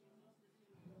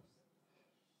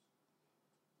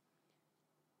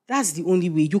 That's the only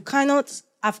way. You cannot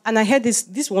have, and I heard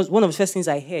this was one of the first things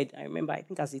I heard, I remember, I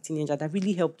think as a teenager, that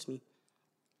really helped me.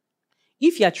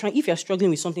 If you're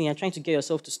struggling with something, you're trying to get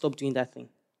yourself to stop doing that thing.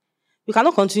 You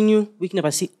cannot continue waking up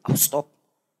and say, I'll stop.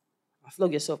 I'll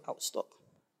flog yourself, I'll stop.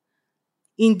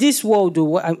 In this world,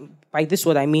 by this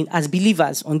word I mean, as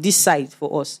believers on this side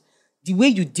for us, the way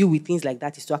you deal with things like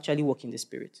that is to actually walk in the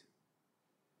Spirit.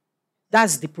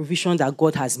 That's the provision that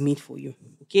God has made for you.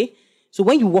 Okay? So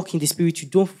when you walk in the Spirit, you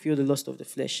don't fulfill the lust of the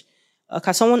flesh.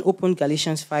 Can someone open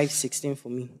Galatians 5:16 for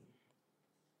me?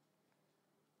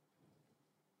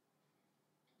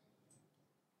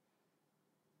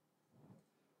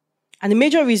 And the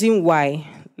major reason why,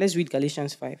 let's read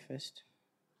Galatians 5 first.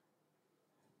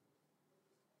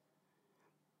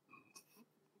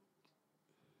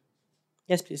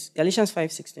 Yes, please. Galatians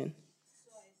 5:16.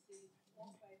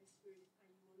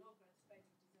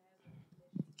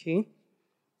 Okay.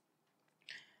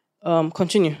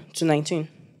 Continue to 19.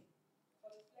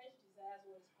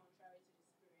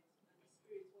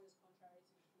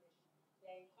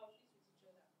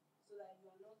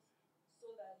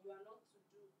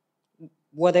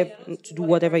 whatever to do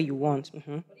whatever you want. But if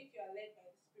you are led by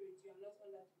the Spirit, you are not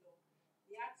under the law.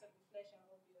 The acts of the flesh are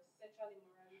obvious: sexual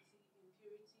immorality,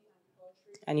 impurity, and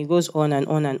adultery. And it goes on and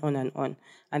on and on and on.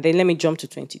 And then let me jump to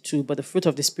 22. But the fruit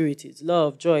of the Spirit is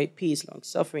love, joy, peace, long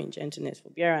suffering, gentleness,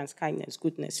 forbearance, kindness,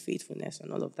 goodness, faithfulness,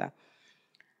 and all of that.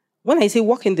 When I say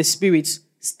walk in the Spirit,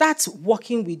 start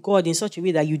walking with God in such a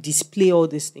way that you display all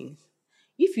these things.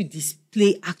 If you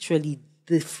display actually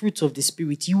the fruit of the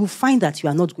Spirit, you will find that you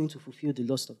are not going to fulfill the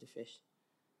lust of the flesh.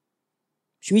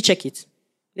 Should we check it?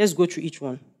 Let's go through each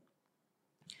one.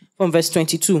 From verse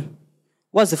 22.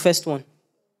 What's the first one?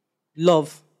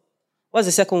 Love. What's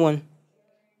the second one?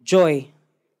 Joy.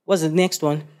 What's the next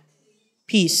one?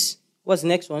 Peace. What's the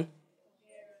next one?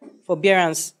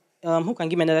 Forbearance. Who can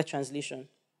give me another translation?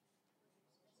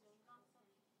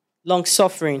 Long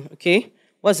suffering. Okay.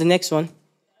 What's the next one?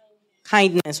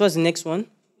 Kindness. What's the next one?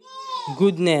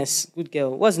 Goodness. Good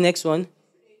girl. What's the next one?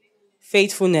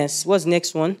 Faithfulness. What's the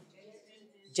next one?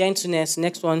 Gentleness.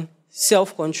 Next one?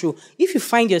 Self-control. If you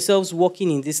find yourselves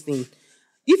walking in this thing,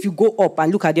 if you go up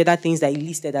and look at the other things that he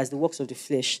listed as the works of the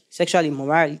flesh, sexual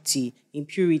immorality,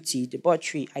 impurity,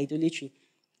 debauchery, idolatry,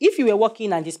 if you were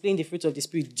walking and displaying the fruit of the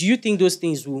Spirit, do you think those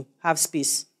things will have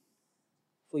space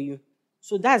for you?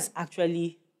 So that's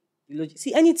actually the logic.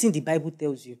 See, anything the Bible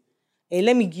tells you,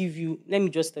 let me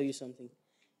just tell you something.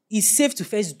 It's safe to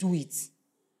first do it.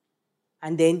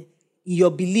 And then in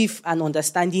your belief and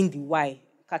understanding the why,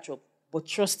 catch up. But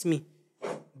trust me,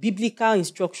 biblical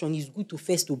instruction is good to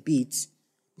first obey it,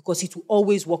 because it will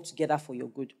always work together for your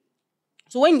good.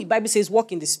 So when the Bible says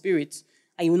walk in the Spirit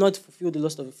and you will not fulfill the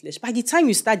lust of the flesh, by the time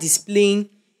you start displaying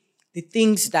the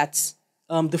things that,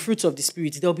 the fruits of the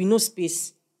Spirit, there will be no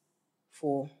space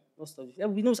for lust of the flesh. There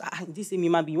will be no, this same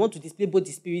human being, you want to display both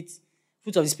the Spirit,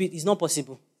 fruit of the Spirit, it's not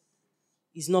possible.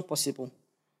 It's not possible.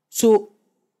 So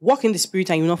walk in the Spirit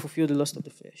and you will not fulfill the lust of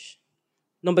the flesh.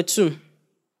 Number 2,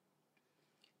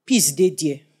 peace dey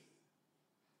there.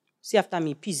 See after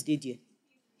me, peace dey there.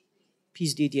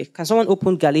 Peace dey there. Can someone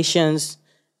open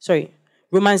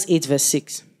Romans 8 verse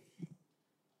 6.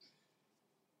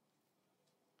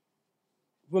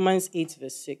 Romans 8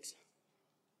 verse 6.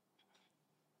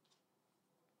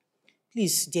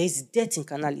 Please, there is death in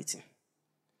carnality.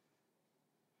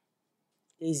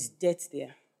 There is death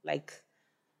there. Like,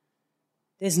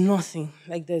 there's nothing.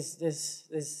 Like, there's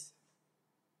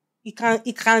it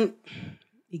can,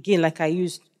 again, like I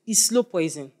used, it's slow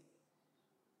poison.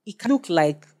 It can look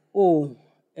like,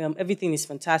 everything is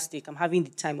fantastic. I'm having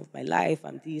the time of my life.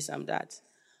 I'm this, I'm that.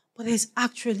 But there's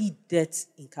actually death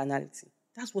in carnality.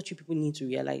 That's what you people need to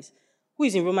realize. Who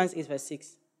is in Romans 8 verse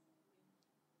 6?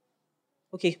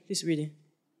 Okay, please read it.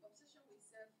 Obsession with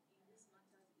self in this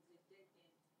matter is a dead end.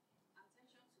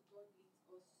 Attention to God leads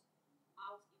us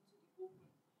out into the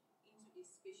open, into a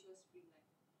spacious free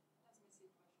life. That's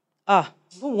message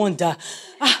version. No wonder.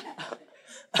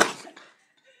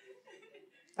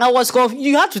 I was confused.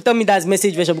 You had to tell me that's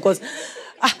message version, because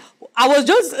I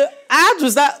had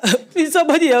to start. Please,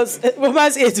 somebody else.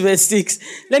 Romans 8 verse 6.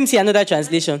 Let me see another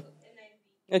translation.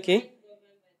 Okay.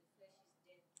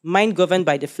 Mind governed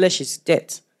by the flesh is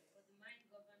death.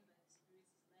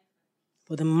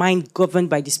 But the mind governed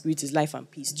by the Spirit is life and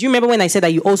peace. Do you remember when I said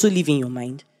that you also live in your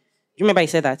mind? Do you remember I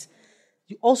said that?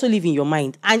 You also live in your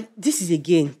mind. And this is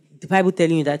again the Bible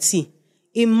telling you that, see,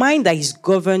 a mind that is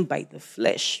governed by the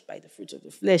flesh, by the fruit of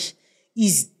the flesh,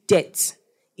 is death.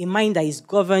 A mind that is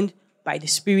governed by the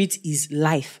Spirit is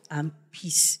life and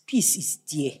peace. Peace is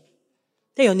there.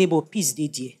 Tell your neighbor, peace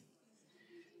is there.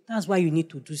 That's why you need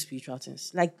to do spiritual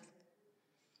things. Like,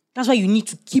 that's why you need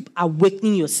to keep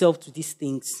awakening yourself to these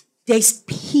things. There is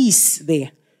peace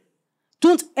there.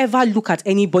 Don't ever look at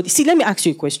anybody. See, let me ask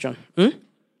you a question.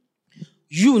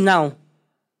 You now,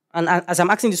 and as I'm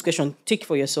asking this question, take it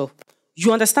for yourself.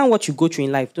 You understand what you go through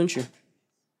in life, don't you?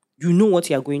 You know what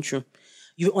you are going through.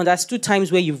 You understood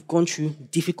times where you've gone through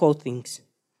difficult things.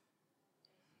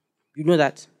 You know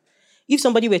that. If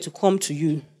somebody were to come to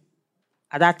you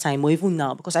at that time, or even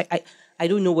now, because I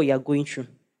don't know what you are going through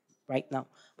right now.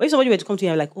 But if somebody were to come to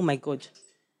you and like, oh my God,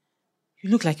 you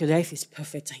look like your life is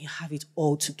perfect and you have it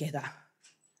all together.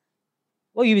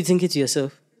 What will you be thinking to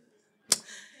yourself?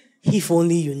 If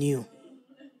only you knew.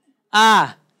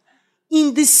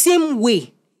 In the same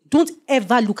way, don't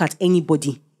ever look at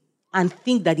anybody and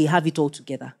think that they have it all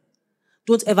together.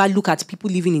 Don't ever look at people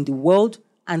living in the world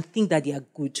and think that they are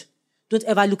good. Don't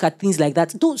ever look at things like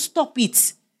that. Don't stop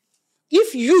it.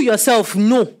 If you yourself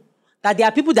know that there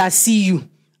are people that see you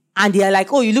and they are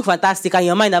like, oh, you look fantastic, and in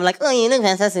your mind, I'm like, oh, you look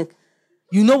fantastic.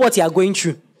 You know what you are going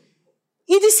through.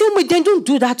 In the same way, then don't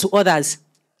do that to others.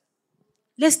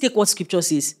 Let's take what scripture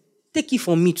says. take it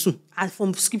from me too, and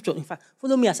from scripture. In fact,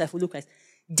 follow me as I follow Christ.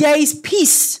 There is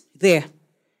peace there.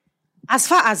 As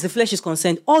far as the flesh is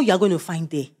concerned, all you are going to find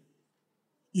there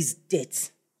is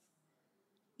death.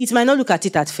 It might not look at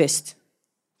it at first,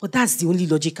 but that's the only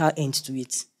logical end to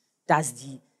it. That's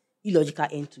the illogical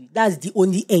end to it. That's the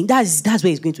only end. That's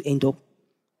where it's going to end up.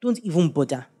 Don't even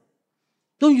bother.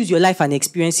 Don't use your life and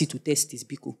experience it to test this,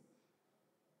 Biko.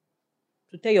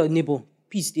 To tell your neighbor,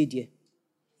 peace stay there.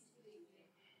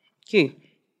 Okay.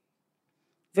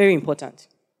 Very important.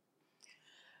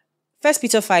 1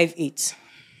 Peter 5:8.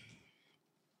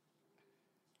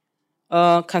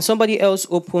 Can somebody else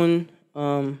open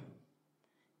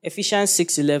Ephesians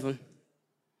 6:11?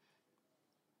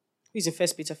 Who is in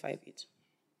 1 Peter 5:8?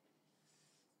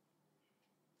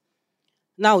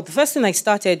 Now, the first thing I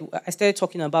started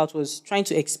talking about was trying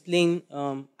to explain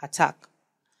attack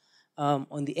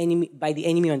on the enemy by the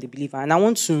enemy on the believer. And I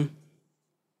want to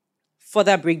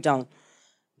further break down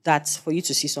that for you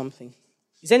to see something.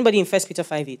 Is anybody in 1 Peter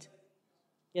 5:8?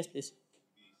 Yes, please.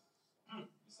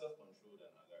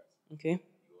 Okay.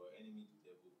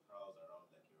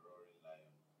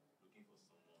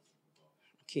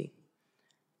 Okay.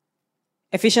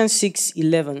 Ephesians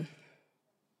 6:11.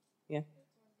 Yeah.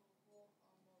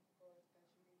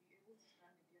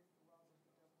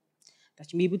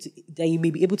 That you may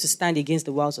be able to stand against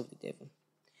the wiles of the devil.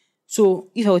 So,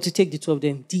 if I were to take the two of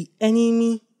them, the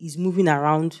enemy is moving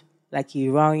around like a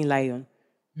roaring lion,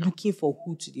 looking for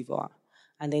who to devour.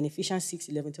 And then Ephesians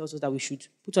 6:11 tells us that we should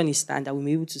put on a stand, that we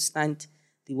may be able to stand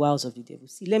the wiles of the devil.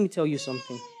 See, let me tell you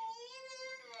something.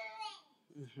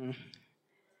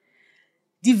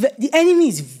 The enemy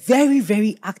is very,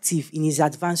 very active in his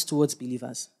advance towards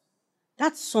believers.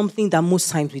 That's something that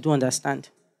most times we don't understand.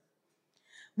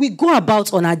 We go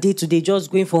about on our day-to-day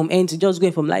just going from end to just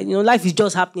going from life. Life is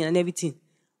just happening and everything.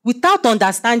 Without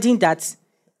understanding that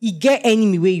you get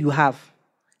enemy where you have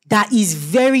that is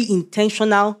very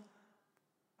intentional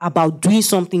about doing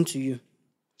something to you.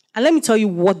 And let me tell you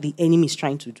what the enemy is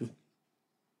trying to do.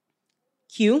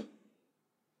 Kill,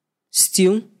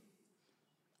 steal,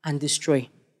 and destroy.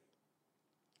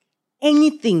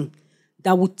 Anything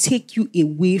that will take you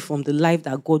away from the life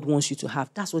that God wants you to have,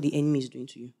 that's what the enemy is doing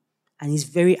to you. And he's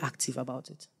very active about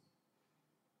it.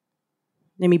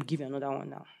 Let me give you another one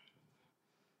now.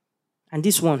 And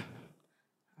this one,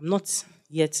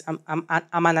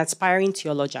 I'm an aspiring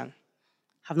theologian.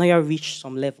 I've not yet reached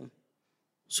some level.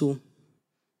 So,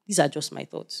 these are just my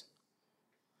thoughts.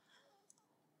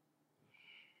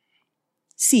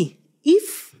 See,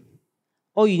 if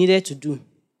all you needed to do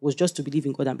was just to believe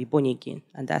in God and be born again,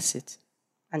 and that's it,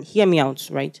 and hear me out,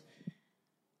 right?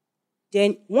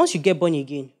 Then, once you get born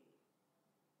again,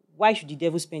 why should the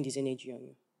devil spend his energy on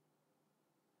you?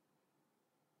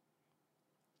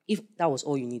 If that was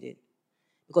all you needed.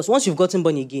 Because once you've gotten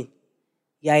born again,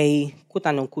 you're a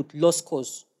quote-unquote lost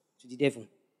cause to the devil.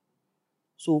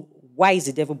 So why is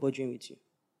the devil bothering with you?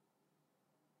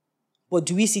 But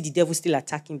do we see the devil still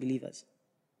attacking believers?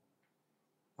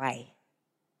 Why?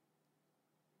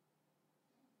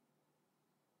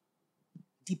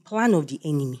 The plan of the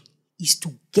enemy is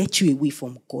to get you away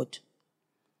from God.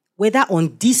 Whether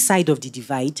on this side of the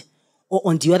divide or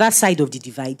on the other side of the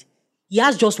divide, he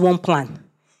has just one plan.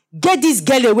 Get this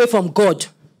girl away from God.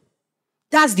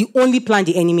 That's the only plan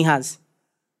the enemy has.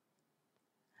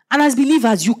 And as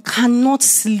believers, you cannot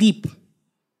sleep.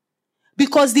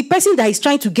 Because the person that is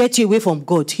trying to get you away from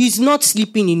God, he's not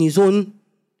sleeping in his own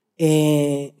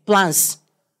plans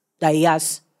that he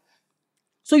has.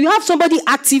 So you have somebody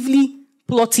actively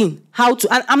plotting how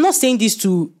to, and I'm not saying this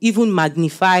to even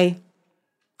magnify.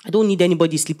 I don't need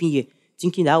anybody sleeping here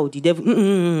thinking that, the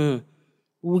devil,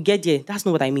 we'll get there. That's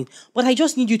not what I mean. But I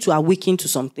just need you to awaken to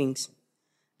some things.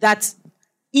 That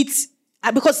it's,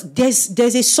 because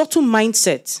there's a subtle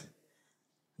mindset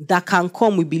that can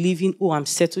come with believing, I'm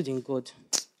settled in God.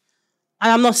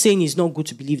 And I'm not saying it's not good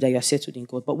to believe that you're settled in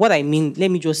God. But what I mean, let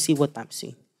me just say what I'm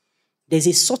saying. There's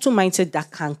a subtle mindset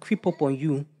that can creep up on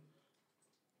you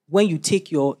when you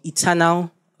take your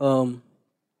eternal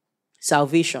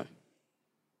salvation,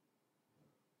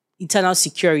 eternal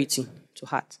security to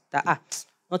heart. That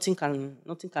nothing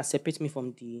can separate me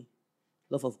from the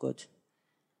love of God.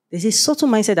 There's a subtle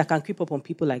mindset that can creep up on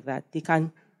people like that. They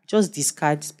can just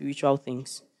discard spiritual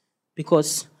things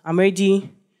because I'm already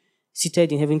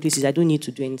seated in heavenly places. I don't need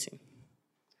to do anything.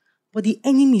 But the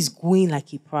enemy is going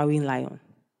like a prowling lion,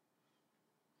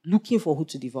 looking for who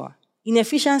to devour. In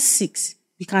Ephesians 6,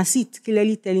 we can see it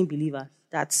clearly telling believers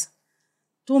that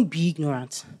don't be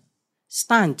ignorant.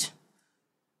 Stand.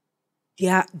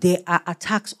 There are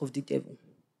attacks of the devil.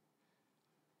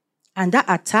 And that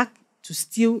attack to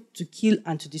steal, to kill,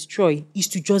 and to destroy is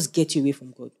to just get you away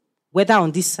from God, whether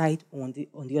on this side or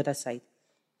on the other side.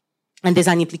 And there's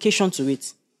an implication to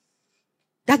it.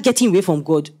 That getting away from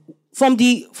God, from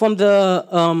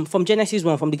Genesis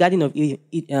 1, from the Garden of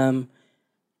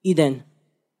Eden,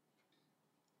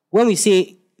 when we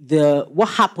say what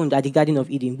happened at the Garden of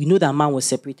Eden, we know that man was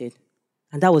separated.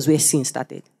 And that was where sin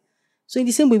started. So in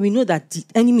the same way, we know that the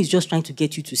enemy is just trying to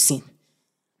get you to sin.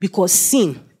 Because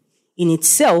sin in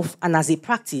itself and as a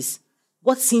practice,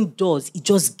 what sin does, it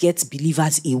just gets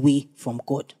believers away from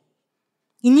God.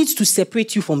 It needs to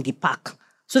separate you from the pack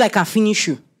so that I can finish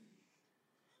you.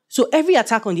 So every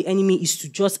attack on the enemy is to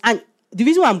just, and the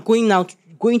reason why I'm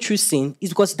going through sin is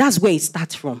because that's where it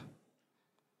starts from.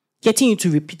 Getting you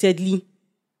to repeatedly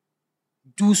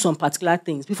do some particular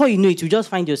things. Before you know it, you just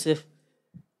find yourself.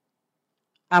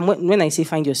 And when I say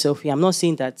find yourself here, I'm not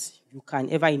saying that you can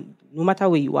ever, no matter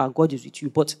where you are, God is with you.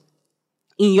 But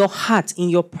in your heart, in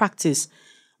your practice,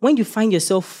 when you find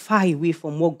yourself far away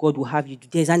from what God will have you do,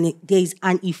 there is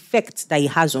an effect that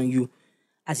it has on you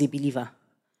as a believer.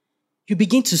 You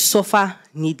begin to suffer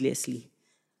needlessly.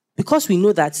 Because we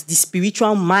know that the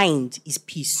spiritual mind is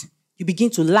peace. You begin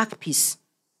to lack peace.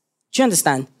 Do you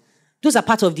understand? Those are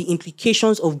part of the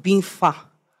implications of being far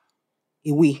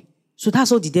away. So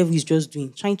that's what the devil is just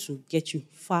doing, trying to get you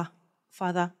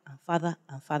farther and farther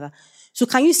and farther. So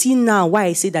can you see now why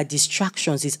I say that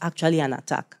distractions is actually an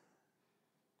attack?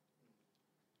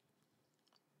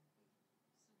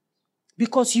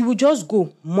 Because you will just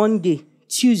go Monday,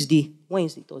 Tuesday,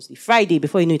 Wednesday, Thursday, Friday,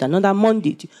 before you know it, another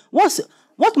Monday.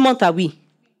 What month are we?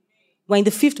 We're in the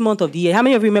 5th month of the year. How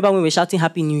many of you remember when we were shouting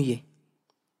Happy New Year?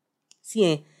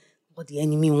 See, what the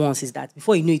enemy wants is that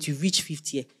before you know it, you reach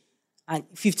 5th year and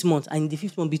 5th month. And in the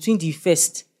 5th month, between the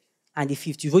 1st and the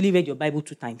 5th, you've only read your Bible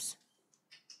 2 times.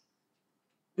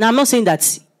 Now, I'm not saying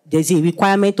that there's a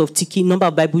requirement of ticking number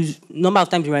of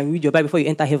times you read your Bible before you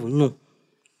enter heaven. No.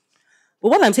 But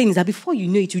what I'm saying is that before you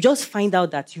know it, you just find out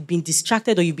that you've been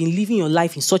distracted or you've been living your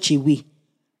life in such a way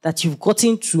that you've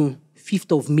gotten to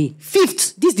 5th of May.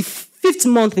 5th! This is the 5th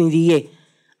month in the year.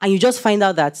 And you just find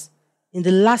out that in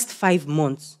the last 5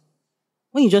 months,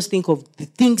 when you just think of the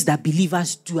things that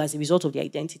believers do as a result of their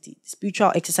identity, the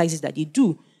spiritual exercises that they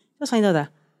do, just find out that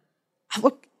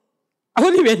I've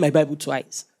only read my Bible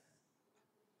twice.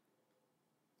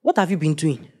 What have you been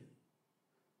doing?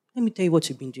 Let me tell you what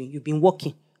you've been doing. You've been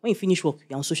working. When you finish work,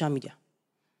 you're on social media.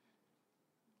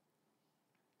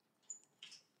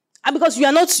 And because you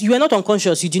are not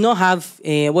unconscious, you do not have,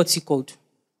 what's it called?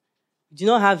 You do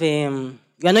not have, you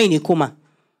are not in a coma.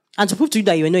 And to prove to you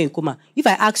that you are not in a coma, if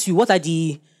I ask you what are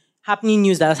the happening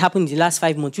news that has happened in the last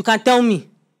 5 months, you can tell me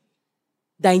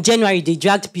that in January they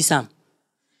dragged PSAM.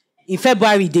 In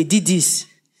February they did this.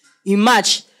 In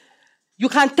March, you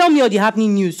can tell me all the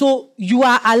happening news. So you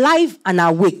are alive and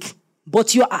awake.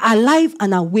 But you are alive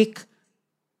and awake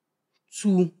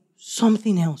to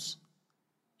something else.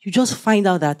 You just find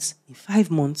out that in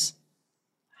 5 months,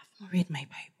 I've not read my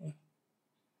Bible.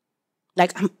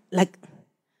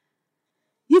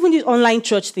 Even this online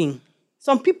church thing.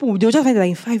 Some people, they'll just find that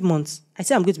in 5 months, I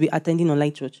say I'm going to be attending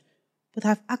online church. But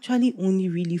I've actually only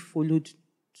really followed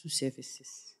 2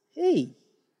 services. Hey.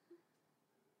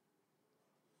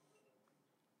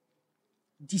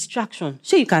 Distraction.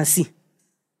 Sure, you can see.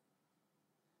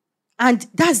 And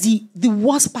that's the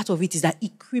worst part of it is that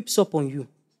it creeps up on you.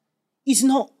 It's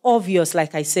not obvious,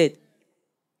 like I said.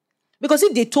 Because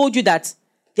if they told you that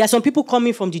there are some people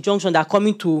coming from the junction that are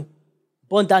coming to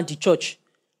burn down the church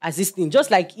as this thing, just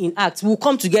like in Acts, we'll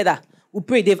come together, we'll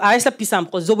pray. They've arrested P.S.A.M.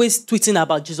 because he's always tweeting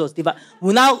about Jesus.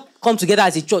 We'll now come together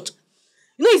as a church.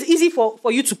 You know, it's easy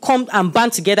for you to come and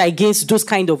band together against those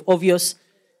kind of obvious.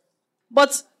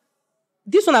 But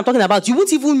this one I'm talking about, you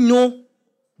won't even know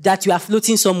that you are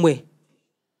floating somewhere.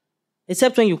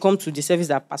 Except when you come to the service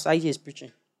that Pastor Aije is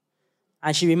preaching.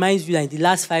 And she reminds you that in the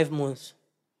last 5 months.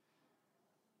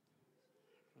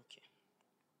 Okay.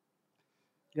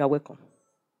 You are welcome.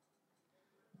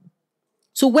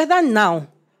 So whether now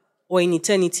or in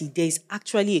eternity, there is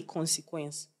actually a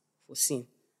consequence for sin.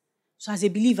 So as a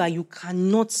believer, you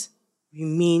cannot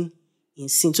remain in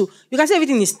sin. So you can say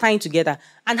everything is tying together.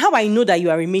 And how I know that you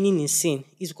are remaining in sin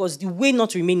is because the way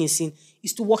not to remain in sin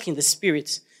is to walk in the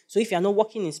Spirit. So if you are not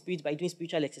walking in spirit by doing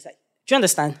spiritual exercise, do you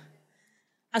understand?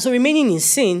 And so remaining in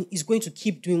sin is going to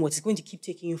keep doing what? It's going to keep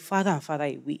taking you farther and farther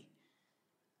away.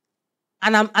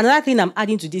 And another thing I'm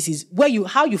adding to this is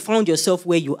how you found yourself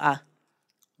where you are.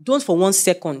 Don't for 1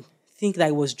 second think that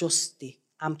it was just there.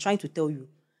 I'm trying to tell you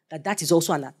that is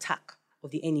also an attack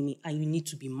of the enemy and you need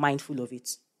to be mindful of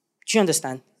it. Do you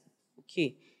understand?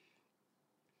 Okay.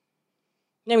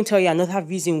 Let me tell you another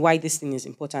reason why this thing is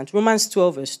important. Romans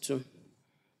 12 verse 2.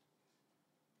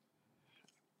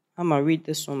 I'm going to read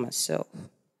this one myself.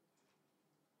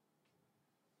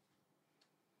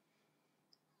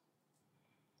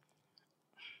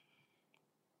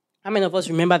 How many of us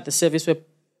remember the service where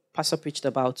Pastor preached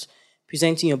about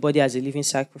presenting your body as a living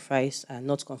sacrifice and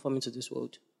not conforming to this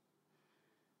world?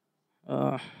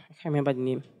 I can't remember the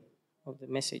name of the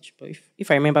message, but if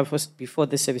I remember before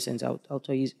this service ends out, I'll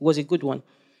tell you. It was a good one.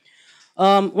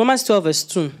 Romans 12 verse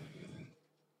 2.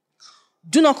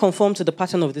 Do not conform to the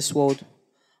pattern of this world,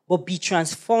 but be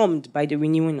transformed by the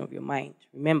renewing of your mind.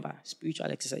 Remember,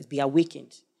 spiritual exercise. Be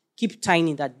awakened. Keep tying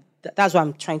in that. That's what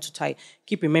I'm trying to tie.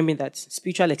 Keep remembering that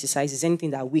spiritual exercise is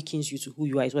anything that awakens you to who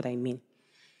you are, is what I mean.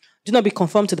 Do not be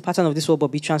conformed to the pattern of this world, but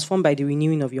be transformed by the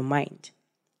renewing of your mind.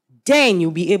 Then you'll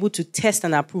be able to test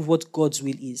and approve what God's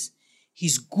will is.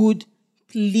 His good,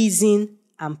 pleasing,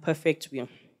 and perfect will.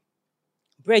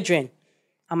 Brethren,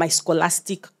 and my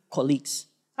scholastic colleagues.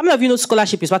 How many of you know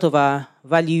scholarship is part of our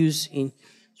values in...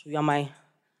 So you are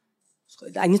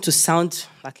I need to sound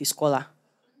like a scholar.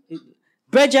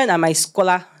 Brethren and my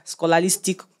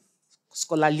scholastic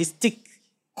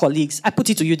colleagues, I put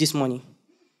it to you this morning.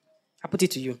 I put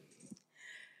it to you.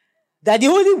 That the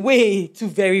only way to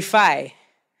verify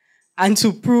and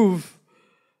to prove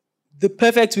the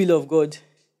perfect will of God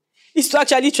is to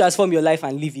actually transform your life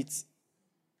and live it.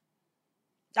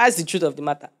 That's the truth of the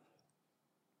matter.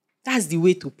 That's the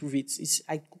way to prove it.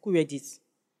 I read it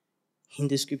in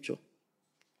the scripture.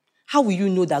 How will you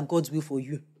know that God's will for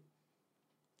you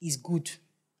is good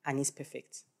and is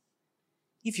perfect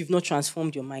if you've not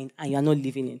transformed your mind and you are not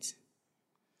living it?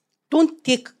 Don't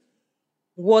take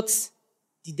what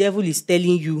the devil is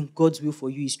telling you God's will for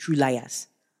you is true liars.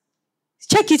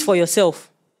 Check it for yourself.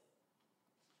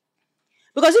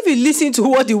 Because if you listen to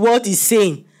what the world is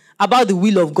saying about the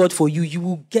will of God for you, you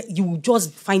will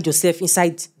just find yourself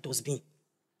inside dustbin.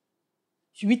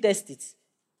 Should we test it?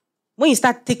 When you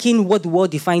start taking what the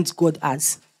world defines God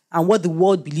as and what the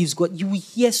world believes God, you will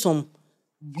hear some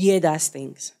weird-ass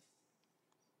things.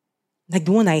 Like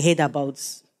the one I heard about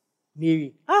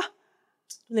Mary. Don't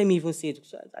let me even say it.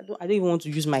 I don't even want to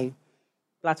use my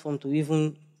platform to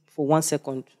even for 1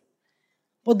 second.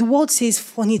 But the world says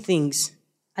funny things.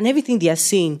 And everything they are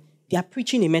saying, they are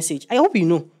preaching a message. I hope you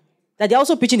know that they're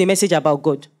also preaching a message about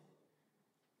God.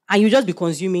 And you just be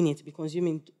consuming it.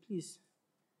 Please.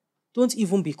 Don't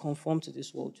even be conformed to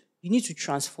this world. You need to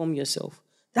transform yourself.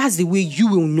 That's the way you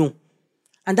will know.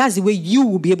 And that's the way you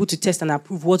will be able to test and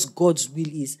approve what God's will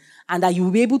is. And that you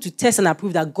will be able to test and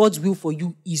approve that God's will for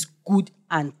you is good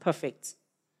and perfect.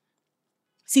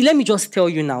 See, let me just tell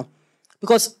you now.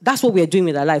 Because that's what we are doing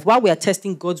with our life. While we are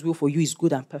testing God's will for you is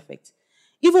good and perfect.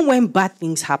 Even when bad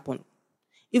things happen,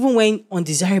 even when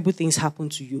undesirable things happen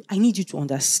to you, I need you to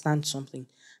understand something.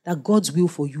 That God's will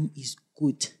for you is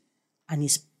good and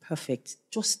is perfect.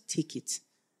 Just take it.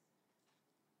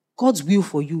 God's will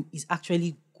for you is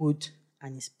actually good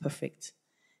and is perfect.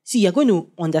 See, you're going to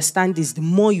understand this the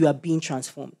more you are being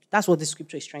transformed. That's what the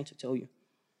scripture is trying to tell you.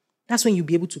 That's when you'll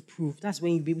be able to prove. That's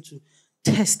when you'll be able to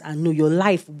test and know your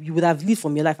life. You would have lived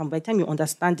from your life. And by the time you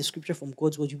understand the scripture from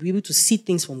God's word, you'll be able to see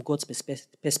things from God's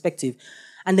perspective.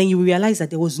 And then you will realize that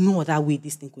there was no other way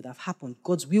this thing could have happened.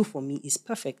 God's will for me is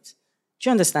perfect. Do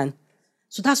you understand?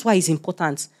 So that's why it's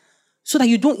important. So that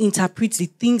you don't interpret the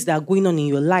things that are going on in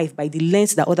your life by the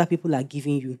lens that other people are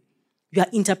giving you. You are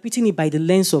interpreting it by the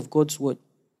lens of God's word.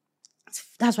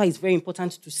 That's why it's very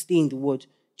important to stay in the word. Do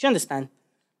you understand?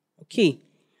 Okay.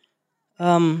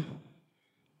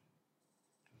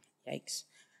 Yikes.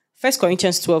 1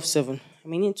 Corinthians 12:7. I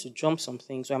may need to jump some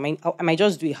things. So I might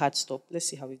just do a hard stop. Let's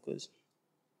see how it goes.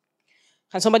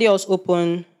 Can somebody else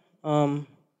open 1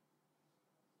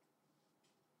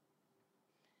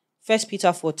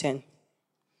 Peter 4:10?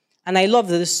 And I love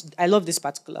this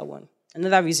particular one.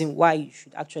 Another reason why you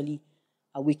should actually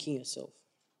awaken yourself.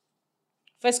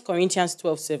 1 Corinthians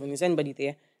 12:7. Is anybody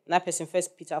there? And that person,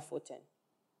 1 Peter 4:10.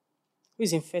 Who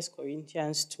is in 1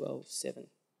 Corinthians 12:7?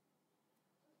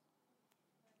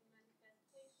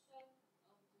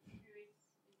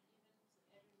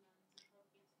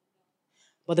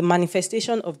 But the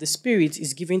manifestation of the Spirit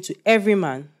is given to every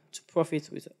man to profit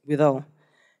withal.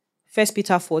 1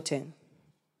 Peter 4:10.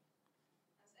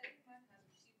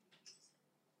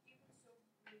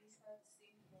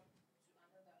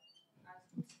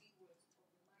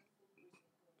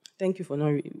 Thank you for not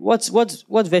reading.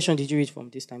 What version did you read from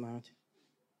this time around?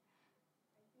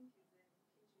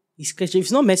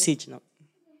 It's not message now.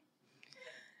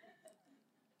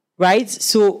 Right?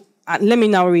 So let me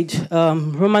now read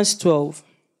Romans 12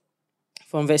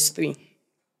 from verse 3.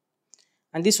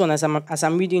 And this one, as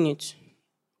I'm reading it,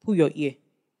 pull your ear.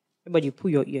 Everybody, pull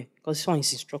your ear, because this one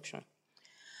is instruction.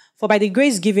 For by the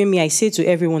grace given me, I say to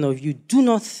every one of you, do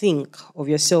not think of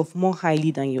yourself more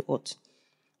highly than you ought,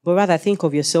 but rather think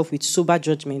of yourself with sober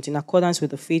judgment in accordance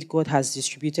with the faith God has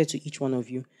distributed to each one of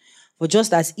you. For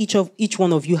just as each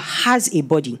one of you has a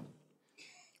body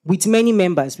with many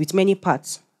members, with many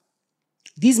parts,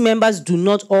 these members do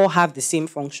not all have the same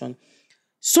function.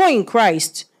 So in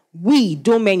Christ, we,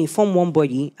 though many, form one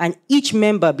body, and each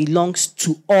member belongs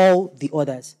to all the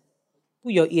others.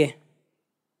 Put your ear.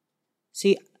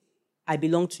 Say, I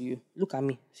belong to you. Look at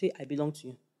me. Say, I belong to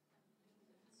you.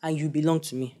 And you belong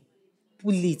to me.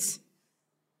 Pull it.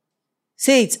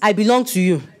 Say it, I belong to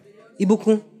you.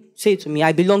 Ibukun, say it to me,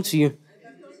 I belong to you.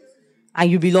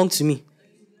 And you belong to me.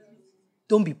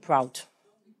 Don't be proud.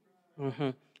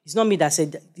 It's not me that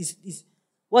said this.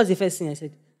 What's the first thing I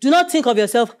said? Do not think of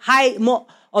yourself more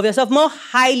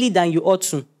highly than you ought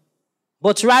to,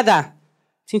 but rather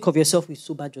think of yourself with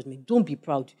sober judgment. Don't be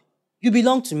proud. You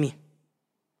belong to me.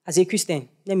 As a Christian,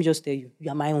 let me just tell you, you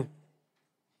are my own.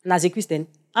 And as a Christian,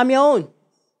 I'm your own.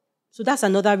 So that's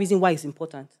another reason why it's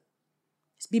important.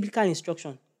 It's biblical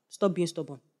instruction. Stop being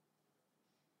stubborn.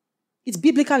 It's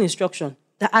biblical instruction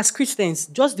that as Christians,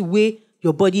 just the way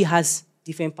your body has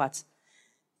different parts.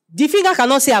 The finger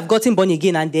cannot say, I've gotten born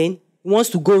again, and then he wants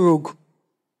to go rogue.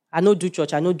 I don't do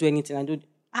church, I don't do anything.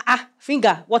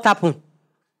 Finger, what happened?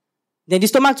 Then the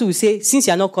stomach too will say, since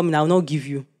you're not coming, I will not give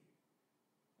you.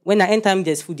 When I end time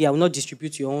there's food here, I will not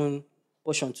distribute your own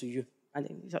portion to you. And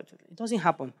it doesn't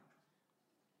happen.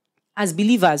 As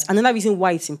believers, another reason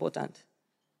why it's important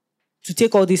to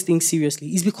take all these things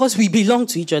seriously is because we belong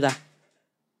to each other.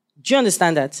 Do you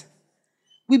understand that?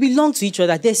 We belong to each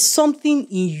other. There's something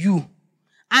in you.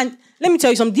 And let me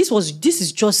tell you something. This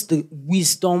is just the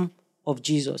wisdom of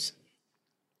Jesus.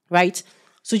 Right?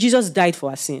 So Jesus died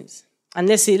for our sins. And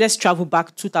let's travel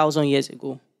back 2,000 years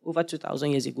ago. Over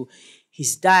 2,000 years ago.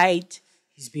 He's died,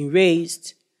 he's been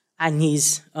raised, and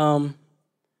he's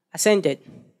ascended.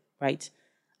 Right?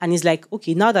 And he's like,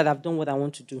 okay, now that I've done what I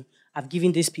want to do, I've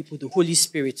given these people the Holy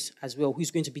Spirit as well,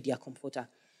 who's going to be their comforter.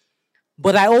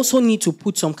 But I also need to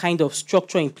put some kind of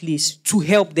structure in place to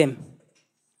help them.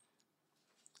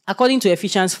 According to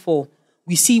Ephesians 4,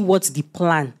 we see what's the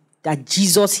plan that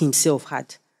Jesus himself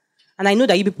had. And I know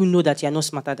that you people know that you're not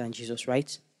smarter than Jesus,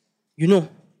 right? You know.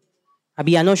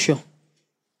 Abi, you're not sure.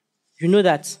 You know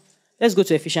that. Let's go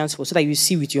to Ephesians 4 so that you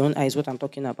see with your own eyes what I'm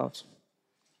talking about.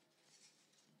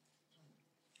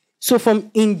 So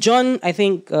in John, I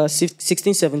think,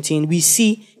 16, 17, we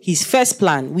see his first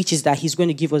plan, which is that he's going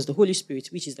to give us the Holy Spirit,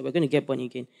 which is that we're going to get born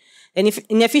again. And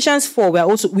in Ephesians 4,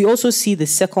 we also see the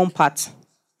second part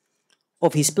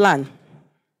of his plan.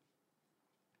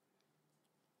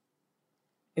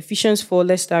 Ephesians 4,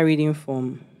 let's start reading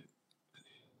from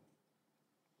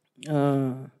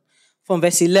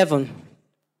verse 11.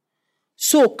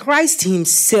 So Christ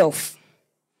himself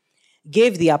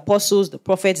gave the apostles, the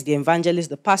prophets, the evangelists,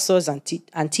 the pastors,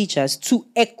 and teachers to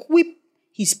equip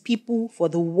his people for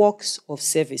the works of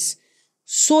service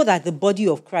so that the body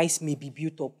of Christ may be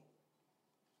built up.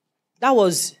 That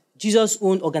was Jesus'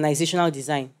 own organizational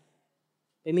design.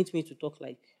 Permit me to talk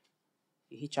like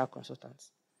a HR consultant.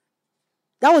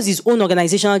 That was his own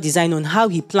organizational design on how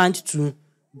he planned to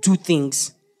do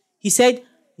things. He said,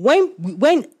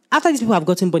 when after these people have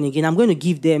gotten born again, I'm going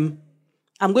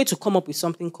to come up with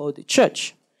something called the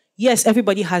church. Yes,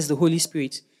 everybody has the Holy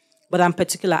Spirit, but I'm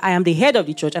particular. I am the head of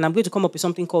the church, and I'm going to come up with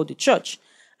something called the church.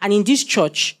 And in this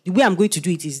church, the way I'm going to do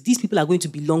it is these people are going to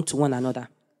belong to one another.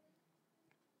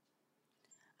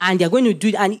 And they're going to do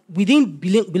it, and within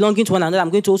belonging to one another,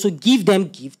 I'm going to also give them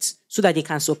gifts so that they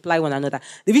can supply one another.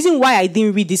 The reason why I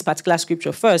didn't read this particular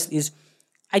scripture first is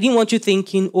I didn't want you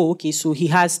thinking, oh, okay, so he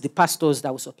has the pastors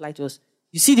that will supply to us.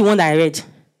 You see the one that I read?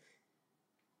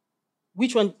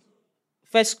 Which one?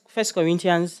 First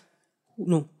Corinthians?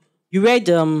 No. You read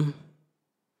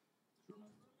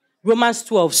Romans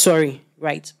 12, sorry.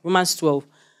 Right, Romans 12.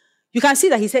 You can see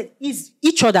that he said, is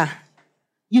each other.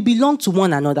 You belong to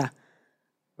one another.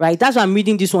 Right? That's why I'm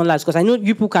reading this one last, because I know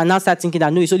people can now start thinking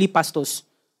that no, it's only pastors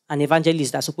and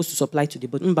evangelists that are supposed to supply to the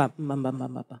body.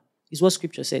 Is what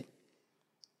scripture said.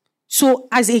 So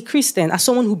as a Christian, as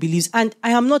someone who believes, and I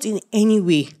am not in any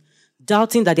way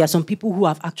doubting that there are some people who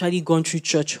have actually gone through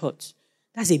church hurt.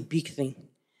 That's a big thing.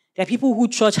 There are people who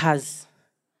church has,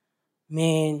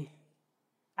 I'm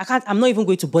not even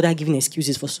going to bother giving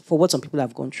excuses for what some people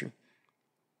have gone through.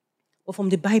 But from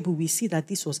the Bible, we see that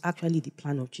this was actually the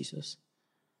plan of Jesus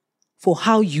for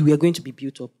how you were going to be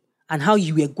built up and how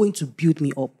you were going to build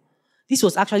me up. This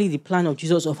was actually the plan of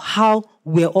Jesus of how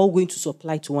we're all going to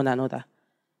supply to one another.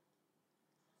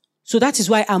 So that is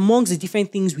why amongst the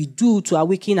different things we do to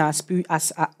awaken our spirit,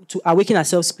 to awaken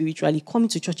ourselves spiritually, coming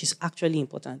to church is actually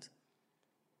important.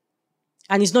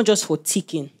 And it's not just for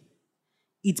ticking.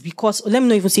 It's because, let me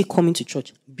not even say coming to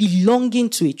church, belonging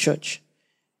to a church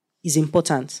is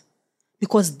important.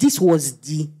 Because this was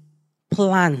the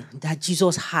plan that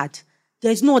Jesus had.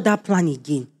 There is no other plan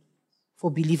again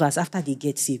for believers after they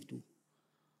get saved.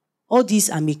 All this,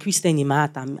 I'm a Christian in my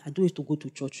heart, I don't need to go to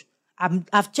church.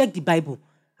 I've checked the Bible.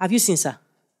 Have you seen, sir?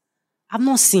 I've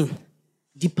not seen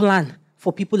the plan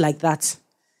for people like that.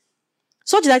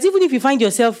 Such that even if you find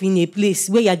yourself in a place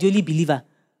where you're the only believer,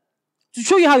 to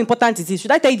show you how important it is,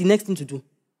 should I tell you the next thing to do?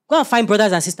 Go and find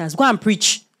brothers and sisters. Go and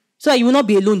preach so that you will not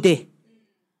be alone there.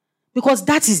 Because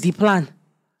that is the plan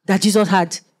that Jesus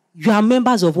had. You are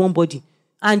members of one body.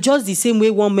 And just the same way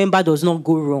one member does not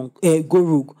go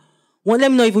rogue. Well,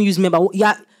 let me not even use member.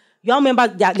 You're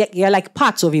members, you're like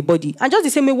parts of a body. And just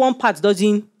the same way one part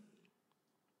doesn't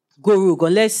go rogue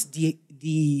unless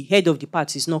the head of the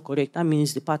part is not correct. That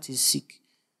means the part is sick.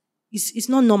 It's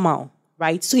not normal,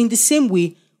 right? So in the same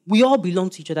way, we all belong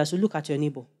to each other. So look at your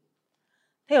neighbor.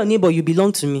 Tell your neighbor, you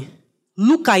belong to me.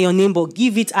 Look at your neighbor.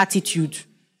 Give it attitude.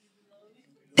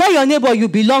 Tell your neighbor, you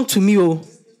belong to me.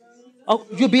 Oh,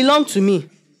 you belong to me.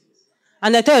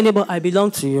 And I tell your neighbor, I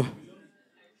belong to you.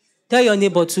 Tell your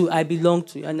neighbor too, I belong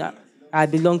to you. And I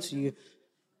belong to you.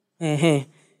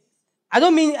 I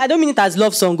don't mean it as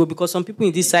love song, because some people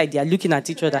in this side, they are looking at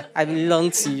each other. I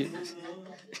belong to you.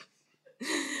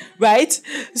 Right?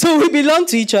 So we belong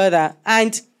to each other.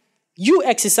 And you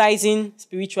exercising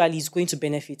spiritually is going to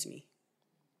benefit me.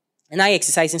 And I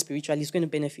exercising spiritually is going to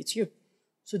benefit you.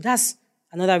 So that's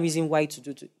another reason why to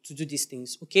do these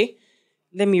things. Okay?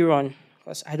 Let me run.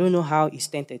 Because I don't know how it's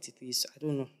 10:33 is. I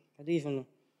don't know. I don't even know.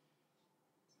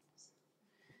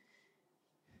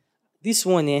 This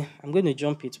one, I'm going to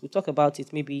jump it. We'll talk about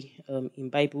it maybe in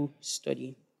Bible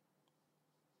study.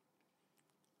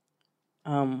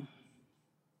 Let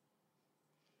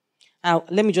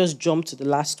me just jump to the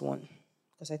last one.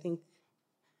 Because I think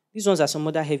these ones are some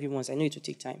other heavy ones. I know it will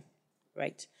take time.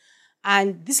 Right?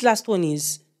 And this last one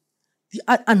is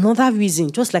another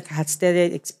reason, just like I had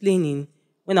started explaining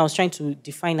when I was trying to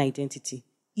define identity.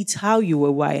 It's how you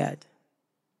were wired.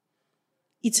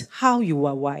 It's how you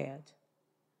were wired.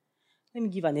 Let me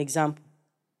give an example.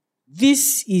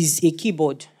 This is a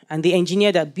keyboard, and the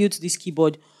engineer that built this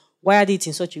keyboard wired it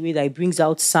in such a way that it brings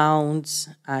out sounds.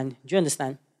 And do you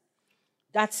understand?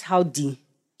 That's how the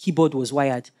keyboard was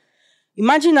wired.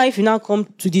 Imagine now if you now come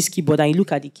to this keyboard and you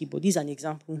look at the keyboard. This is an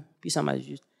example piece I might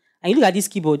use. And you look at this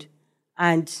keyboard,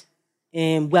 and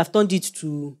we have turned it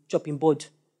to chopping board.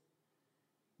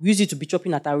 We use it to be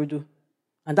chopping at Arudo.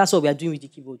 And that's what we are doing with the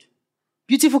keyboard.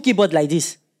 Beautiful keyboard like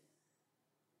this.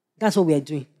 That's what we are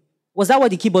doing. Was that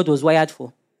what the keyboard was wired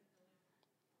for?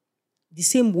 The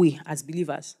same way as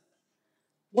believers,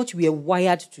 what we are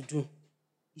wired to do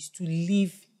is to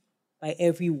live by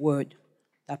every word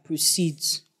that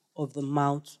proceeds from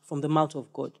the mouth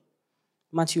of God.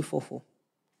 Matthew 4:4.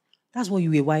 That's what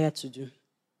you were wired to do.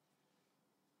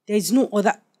 There is no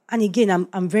other. And again,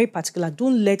 I'm very particular.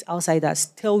 Don't let outsiders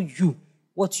tell you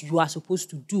what you are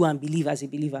supposed to do and believe as a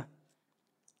believer.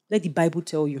 Let the Bible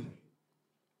tell you.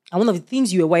 And one of the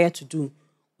things you were wired to do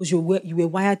was you were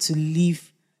wired to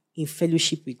live in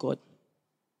fellowship with God.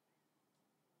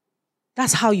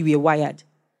 That's how you were wired.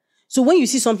 So when you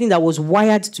see something that was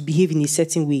wired to behave in a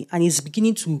certain way and is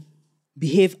beginning to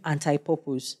behave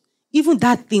anti-purpose, even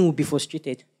that thing will be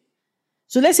frustrated.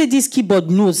 So let's say this keyboard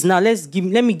knows. Now let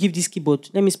me give this keyboard,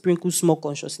 let me sprinkle small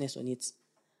consciousness on it.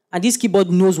 And this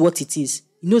keyboard knows what it is.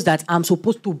 It knows that I'm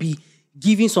supposed to be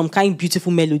giving some kind of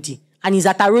beautiful melody. And it's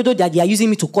at a road that they are using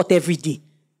me to cut every day.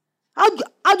 How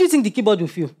do you think the keyboard will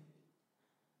feel?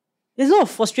 There's a lot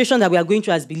of frustration that we are going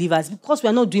through as believers because we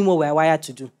are not doing what we are wired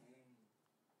to do.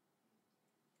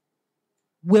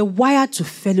 We're wired to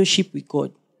fellowship with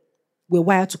God. We're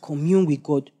wired to commune with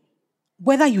God.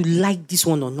 Whether you like this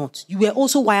one or not, you were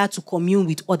also wired to commune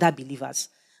with other believers.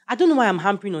 I don't know why I'm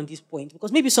hampering on this point,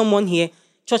 because maybe someone here,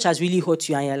 church has really hurt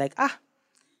you and you're like,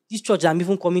 this church I'm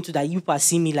even coming to that you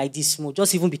perceive me like this,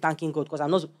 just even be thanking God because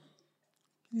I'm not.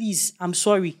 Please, I'm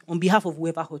sorry on behalf of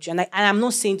whoever hurt you. And I'm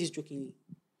not saying this jokingly.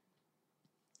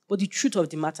 But the truth of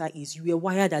the matter is you were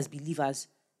wired as believers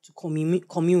to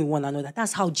commune with one another.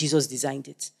 That's how Jesus designed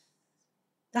it.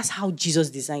 That's how Jesus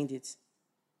designed it.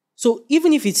 So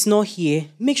even if it's not here,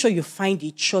 make sure you find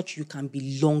a church you can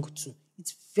belong to.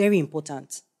 It's very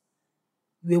important.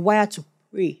 You were wired to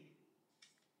pray.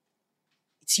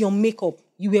 It's your makeup.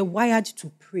 You were wired to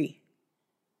pray.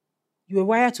 You were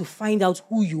wired to find out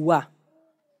who you are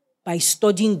by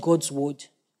studying God's word.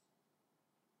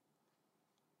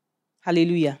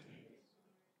 Hallelujah.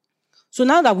 So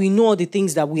now that we know all the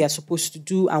things that we are supposed to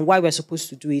do and why we're supposed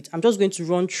to do it, I'm just going to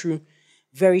run through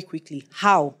very quickly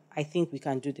how I think we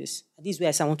can do this. This is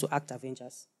where I want to act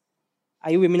Avengers.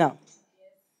 Are you with me now?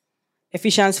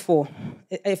 Ephesians 6.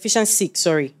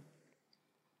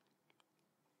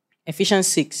 Ephesians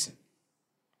 6.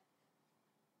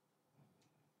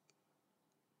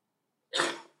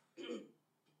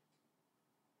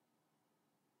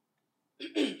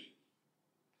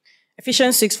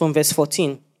 Ephesians 6 from verse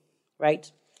 14,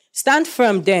 right? Stand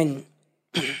firm then.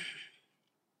 This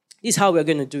is how we're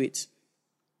going to do it.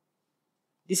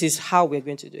 This is how we're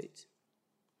going to do it.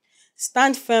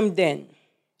 Stand firm then,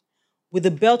 with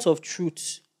the belt of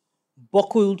truth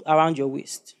buckled around your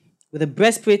waist, with a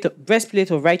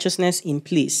breastplate of righteousness in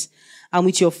place, and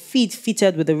with your feet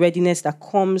fitted with the readiness that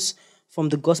comes from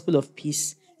the gospel of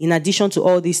peace. In addition to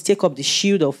all this, take up the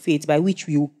shield of faith by which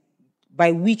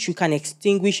you can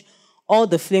extinguish all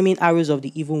the flaming arrows of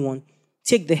the evil one.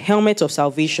 Take the helmet of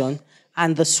salvation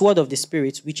and the sword of the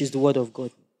Spirit, which is the word of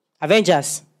God.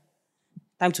 Avengers,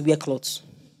 time to wear clothes.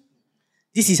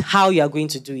 This is how you are going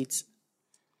to do it.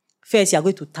 First, you are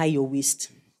going to tie your waist.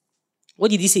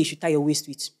 What did he say you should tie your waist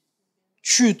with?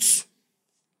 Truth.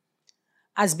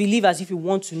 As believers, if you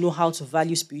want to know how to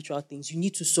value spiritual things, you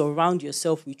need to surround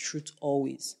yourself with truth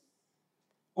always.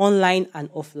 Online and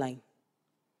offline.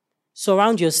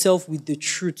 Surround yourself with the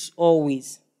truth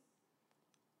always.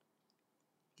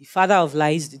 The father of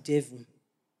lies, the devil,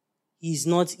 he is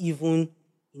not even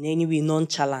in any way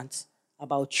nonchalant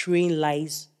about throwing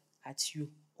lies at you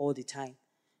all the time.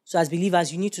 So as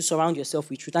believers, you need to surround yourself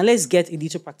with truth. And let's get a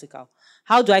little practical.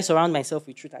 How do I surround myself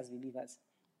with truth as believers?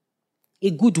 A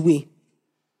good way,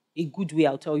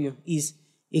 I'll tell you, is,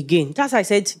 again, that's why I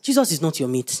said, Jesus is not your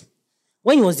mate.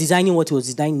 When he was designing what he was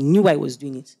designing, he knew why he was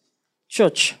doing it.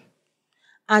 Church.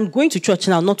 And going to church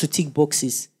now, not to tick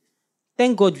boxes.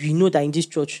 Thank God we know that in this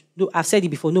church, I've said it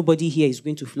before, nobody here is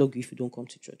going to flog you if you don't come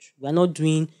to church. We are not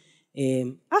doing,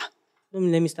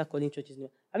 let me start calling churches now.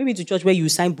 Have you been to church where you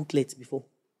sign booklets before?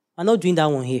 We're not doing that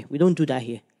one here. We don't do that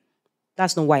here.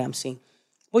 That's not why I'm saying.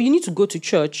 But you need to go to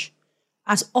church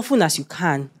as often as you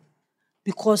can,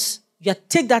 because you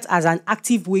take that as an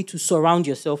active way to surround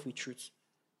yourself with truth.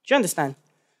 Do you understand?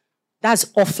 That's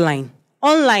offline.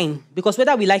 Online, because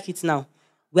whether we like it now,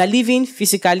 we are living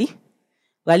physically,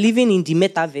 we are living in the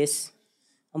metaverse,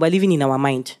 and we are living in our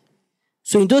mind.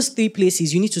 So in those three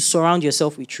places, you need to surround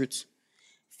yourself with truth.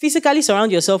 Physically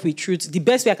surround yourself with truth. The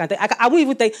best way I can tell, I won't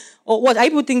even tell you, or what, are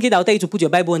people thinking I'll tell you to put your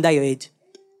Bible under your head?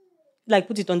 Like,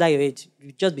 put it under your head.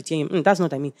 You just be telling that's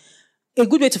not what I mean. A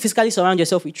good way to physically surround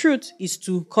yourself with truth is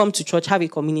to come to church, have a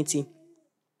community.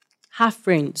 Have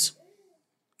friends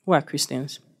who are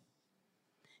Christians.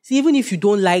 See, even if you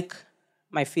don't like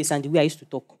my face and the way I used to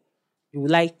talk, you will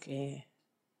like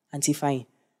Auntie Fine,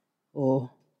 or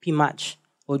P-Match,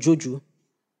 or Jojo,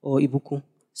 or Ibuku.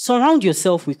 Surround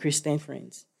yourself with Christian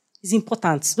friends. It's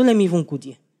important. Don't let me even go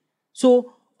there.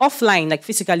 So, offline, like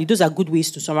physically, those are good ways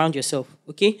to surround yourself,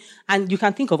 okay? And you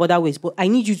can think of other ways, but I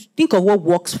need you to think of what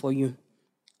works for you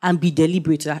and be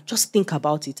deliberate. Just think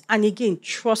about it. And again,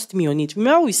 trust me on it.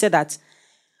 Remember we said that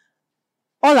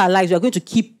all our lives, we are going to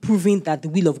keep proving that the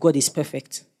will of God is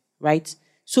perfect, right?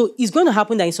 So it's going to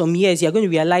happen that in some years, you're going to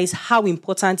realize how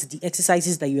important the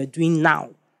exercises that you are doing now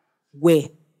were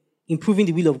improving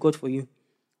the will of God for you.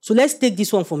 So let's take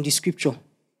this one from the scripture.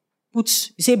 You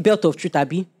say belt of truth,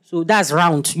 Abi. So that's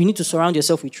round. You need to surround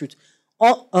yourself with truth.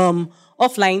 Or,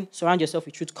 offline, surround yourself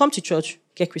with truth. Come to church,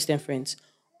 get Christian friends.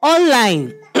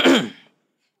 Online,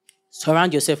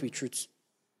 surround yourself with truth.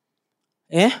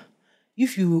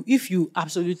 If you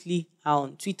absolutely are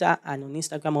on Twitter and on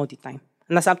Instagram all the time,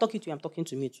 and as I'm talking to you, I'm talking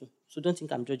to me too. So don't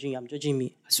think I'm judging you. I'm judging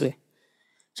me, I swear.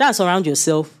 Try and surround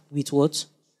yourself with what?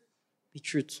 With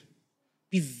truth.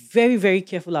 Be very, very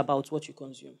careful about what you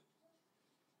consume.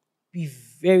 Be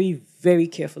very, very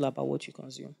careful about what you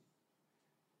consume.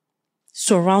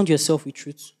 Surround yourself with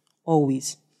truth,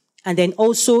 always. And then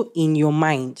also in your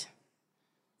mind.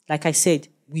 Like I said,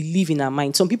 we live in our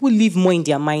mind. Some people live more in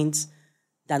their minds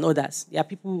than others. There are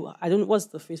people, I don't know, what's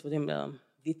the phrase for them?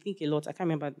 They think a lot. I can't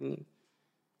remember the name.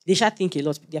 They shall think a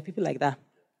lot. There are people like that.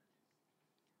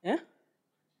 Yeah?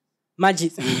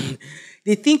 Magic.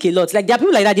 They think a lot. Like there are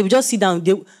people like that, they will just sit down.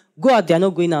 They go out, they are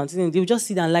not going out. They will just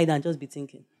sit down, lie down, and just be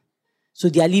thinking. So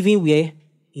they are living where?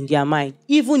 In their mind.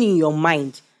 Even in your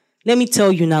mind. Let me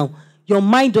tell you now, your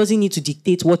mind doesn't need to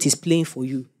dictate what is playing for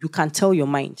you. You can tell your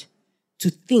mind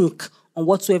to think on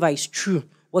whatsoever is true,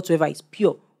 whatsoever is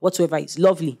pure, whatsoever is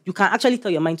lovely. You can actually tell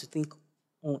your mind to think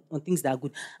on things that are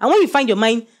good. And when you find your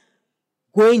mind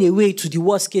going away to the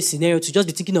worst case scenario, to just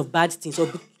be thinking of bad things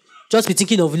or just be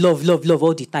thinking of love, love, love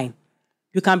all the time.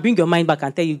 You can bring your mind back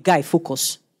and tell you, guy,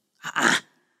 focus.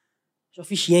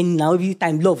 Now every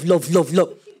time, love, love, love,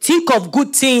 love. Think of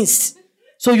good things.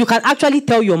 So you can actually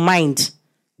tell your mind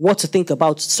what to think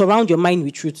about. Surround your mind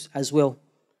with truth as well.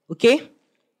 Okay?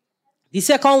 The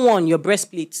second one, your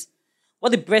breastplate.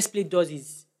 What the breastplate does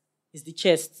is the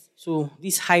chest. So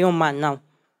this Iron Man now.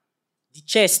 The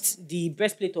chest, the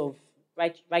breastplate of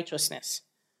righteousness.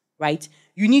 Right?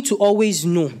 You need to always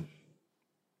know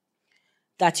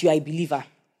that you are a believer.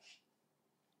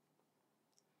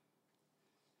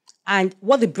 And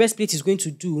what the breastplate is going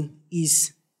to do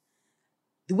is,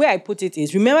 the way I put it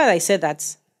is, remember I said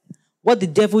that what the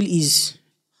devil is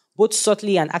both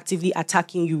subtly and actively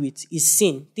attacking you with is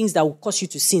sin, things that will cause you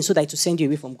to sin so that it will send you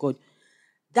away from God.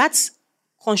 That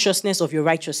consciousness of your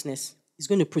righteousness is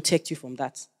going to protect you from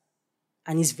that.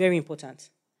 And it's very important.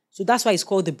 So that's why it's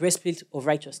called the breastplate of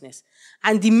righteousness.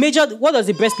 And what does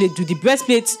the breastplate do? The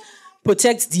breastplate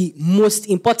protects the most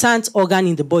important organ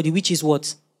in the body, which is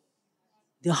what?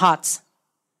 The heart.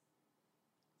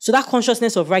 So that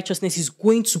consciousness of righteousness is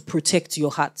going to protect your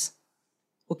heart.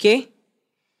 Okay?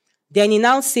 Then he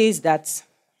now says that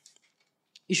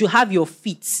you should have your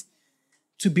feet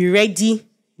to be ready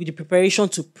with the preparation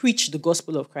to preach the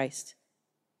gospel of Christ.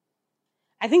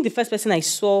 I think the first person I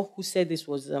saw who said this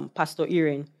was Pastor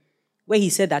Aaron, where he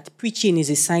said that preaching is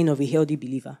a sign of a healthy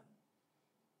believer.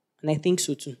 And I think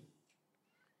so too.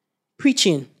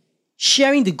 Preaching,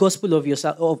 sharing the gospel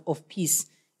of peace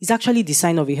is actually the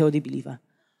sign of a healthy believer.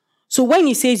 So when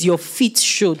he says your feet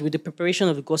showed with the preparation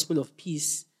of the gospel of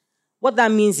peace, what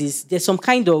that means is there's some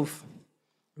kind of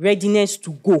readiness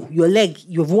to go. Your leg,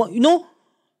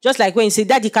 just like when you say,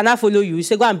 Daddy, can I follow you? You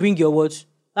say, go and bring your watch.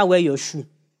 Go and wear your shoe.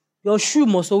 Your shoe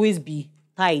must always be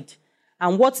tied.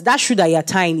 And what that shoe that you're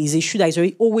tying is a shoe that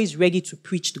is always ready to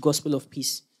preach the gospel of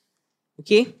peace.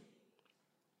 Okay?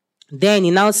 Then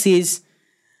he now says,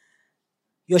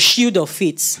 your shield of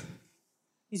faith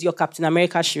is your Captain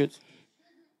America shield.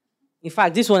 In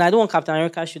fact, this one, I don't want Captain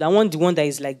America shield. I want the one that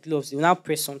is like gloves. You will now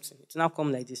press something. It will now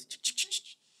come like this.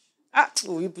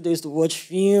 We put this to watch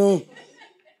film.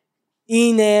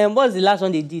 In, what was the last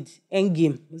one they did?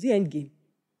 Endgame. Was it Endgame?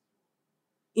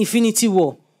 Infinity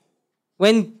War.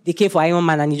 When they came for Iron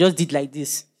Man and he just did like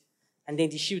this. And then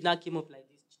the shield now came up like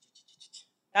this.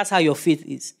 That's how your faith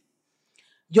is.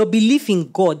 Your belief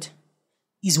in God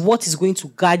is what is going to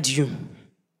guard you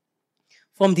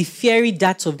from the fiery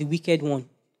darts of the wicked one.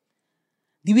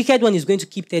 The wicked one is going to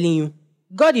keep telling you,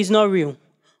 God is not real.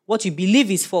 What you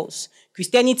believe is false.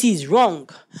 Christianity is wrong.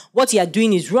 What you are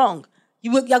doing is wrong.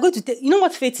 You are going to you know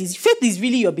what faith is? Faith is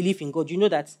really your belief in God. You know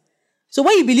that. So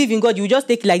when you believe in God, you just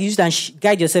take it like this and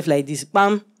guide yourself like this.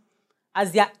 Bam.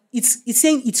 As it's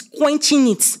saying it's quenching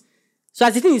it. So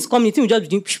as the thing is coming, the thing will just be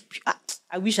doing.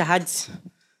 I wish I had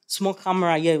small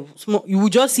camera here. You will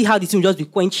just see how the thing will just be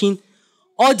quenching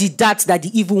all the darts that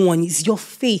the evil one is. Your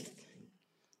faith.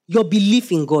 Your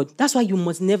belief in God. That's why you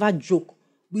must never joke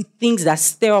with things that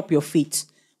stir up your faith,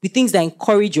 with things that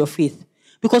encourage your faith.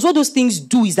 Because what those things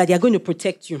do is that they are going to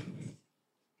protect you.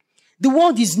 The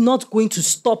world is not going to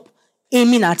stop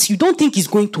aiming at you. Don't think it's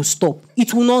going to stop.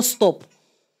 It will not stop.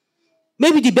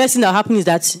 Maybe the best thing that will happen is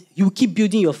that you keep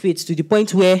building your faith to the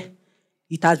point where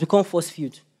it has become force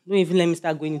field. Don't even let me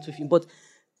start going into it. But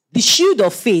the shield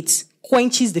of faith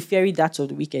quenches the fiery darts of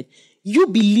the wicked. You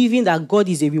believing that God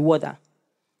is a rewarder,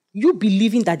 you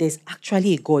believing that there's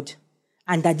actually a God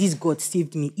and that this God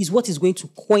saved me is what is going to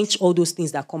quench all those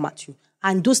things that come at you.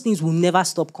 And those things will never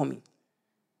stop coming.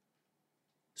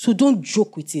 So don't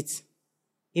joke with it.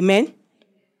 Amen?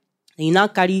 And you now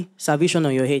carry salvation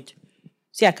on your head.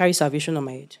 See, I carry salvation on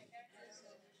my head.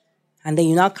 And then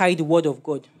you now carry the word of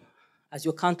God as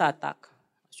your counterattack,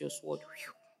 as your sword.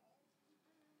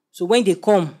 So when they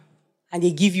come and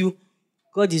they give you,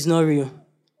 God is not real.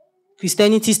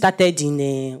 Christianity started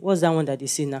in, what's that one that they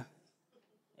say now?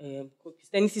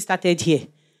 Christianity started here.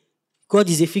 God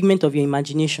is a figment of your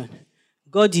imagination.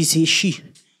 God is a she.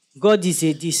 God is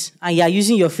a this. And you are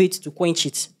using your faith to quench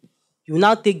it. You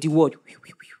now take the word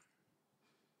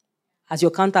as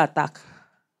your counterattack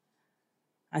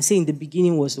and say in the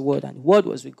beginning was the word and the word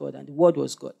was with God and the word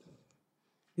was God.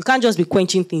 You can't just be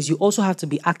quenching things. You also have to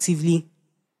be actively.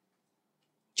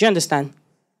 Do you understand?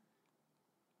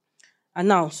 And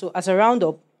now, so as a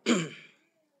roundup,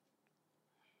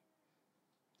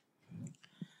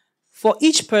 for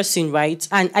each person, right,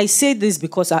 and I say this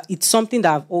because it's something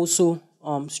that I've also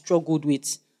struggled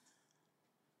with.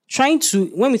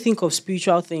 When we think of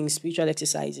spiritual things, spiritual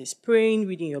exercises, praying,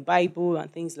 reading your Bible,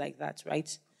 and things like that,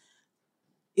 right?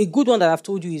 A good one that I've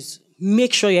told you is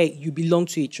make sure you belong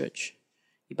to a church.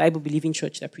 a Bible-believing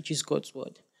church that preaches God's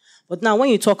word. But now when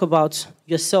you talk about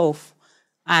yourself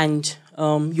and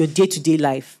your day-to-day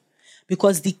life,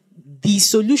 because the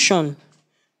solution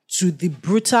to the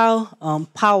brutal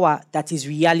power that is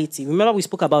reality. Remember we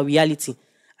spoke about reality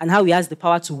and how it has the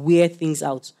power to wear things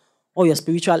out, all your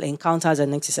spiritual encounters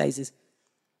and exercises.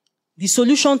 The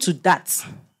solution to that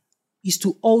is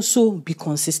to also be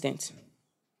consistent.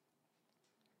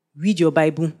 Read your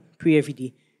Bible, pray every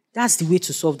day. That's the way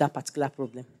to solve that particular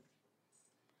problem.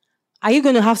 Are you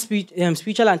going to have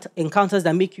spiritual encounters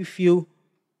that make you feel,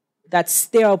 that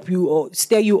stir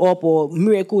you up or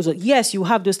miracles? Yes, you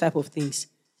have those type of things.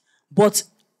 But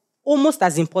almost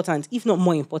as important, if not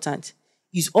more important,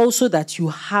 is also that you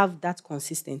have that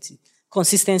consistency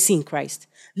in Christ.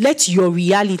 Let your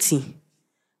reality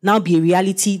now be a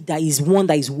reality that is one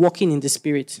that is walking in the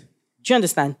Spirit. Do you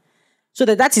understand? So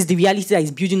that is the reality that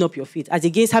is building up your faith, as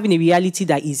against having a reality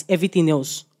that is everything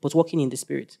else but walking in the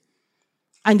Spirit.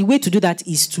 And the way to do that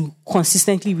is to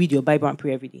consistently read your Bible and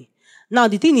pray every day. Now,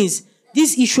 the thing is,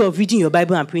 this issue of reading your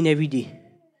Bible and praying every day,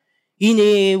 in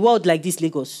a world like this,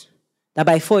 Lagos, that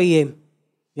by 4 a.m.,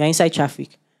 you are inside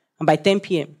traffic, and by 10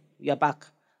 p.m., you are back.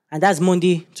 And that's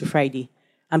Monday to Friday.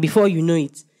 And before you know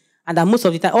it, and that most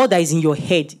of the time, all that is in your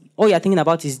head, all you're thinking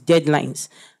about is deadlines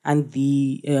and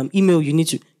the email you need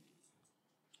to.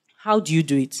 How do you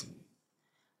do it?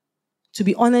 To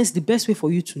be honest, the best way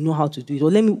for you to know how to do it,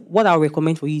 or what I'll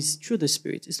recommend for you is through the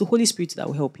Spirit. It's the Holy Spirit that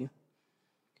will help you.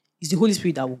 It's the Holy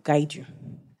Spirit that will guide you.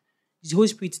 It's the Holy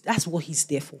Spirit, that's what He's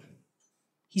there for.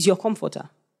 He's your comforter.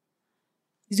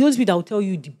 It's the Holy Spirit that will tell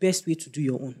you the best way to do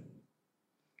your own.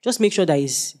 Just make sure that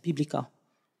it's biblical.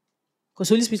 Because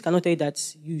Holy Spirit cannot tell you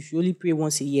that you should only pray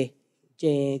once a year,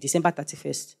 December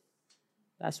 31st.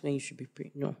 That's when you should be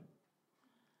praying. No.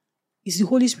 It's the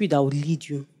Holy Spirit that will lead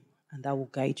you and that will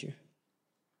guide you.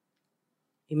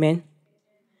 Amen?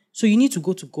 So you need to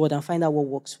go to God and find out what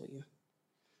works for you.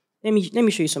 Let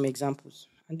me show you some examples.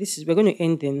 And we're going to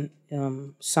end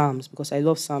in Psalms, because I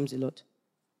love Psalms a lot.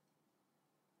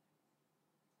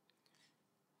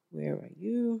 Where are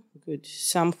you? Good.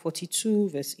 Psalm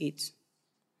 42, verse 8.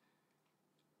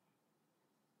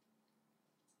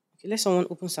 Okay, let someone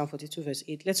open Psalm 42, verse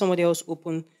 8. Let somebody else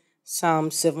open Psalm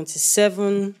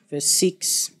 77, verse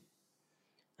 6.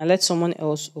 And let someone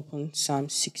else open Psalm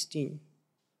 16.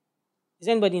 Is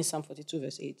anybody in Psalm 42,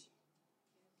 verse 8?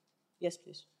 Yes,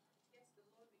 please.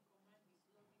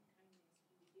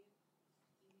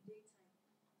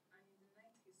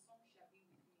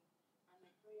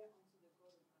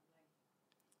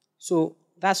 So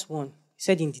that's one. He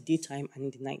said in the daytime and in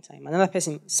the nighttime. Another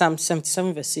person, Psalm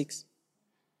 77, verse 6.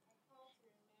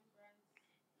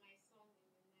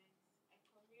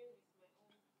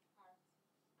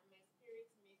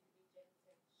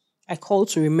 I call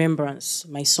to remembrance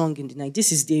my song in the night.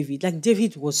 This is David. Like,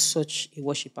 David was such a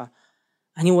worshiper.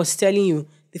 And he was telling you,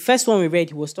 the first one we read,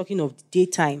 he was talking of the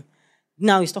daytime.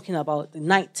 Now he's talking about the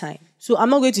nighttime. So I'm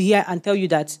not going to hear and tell you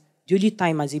that the only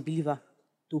time as a believer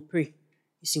to pray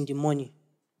is in the morning.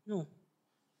 No.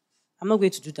 I'm not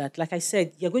going to do that. Like I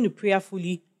said, you're going to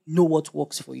prayerfully know what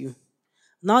works for you.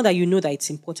 Now that you know that it's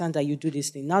important that you do this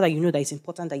thing, now that you know that it's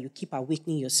important that you keep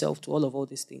awakening yourself to all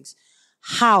these things,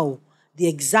 the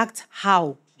exact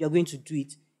how you're going to do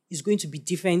it is going to be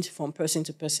different from person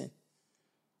to person.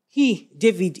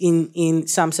 David, in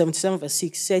Psalm 77, verse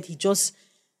 6, said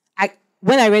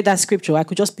when I read that scripture, I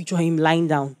could just picture him lying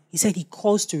down. He said he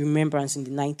calls to remembrance in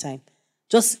the nighttime.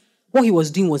 Just what he was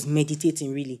doing was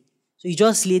meditating, really. So he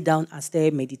just laid down and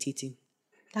started meditating.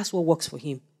 That's what works for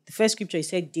him. The first scripture, he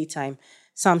said daytime.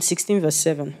 Psalm 16, verse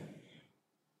 7.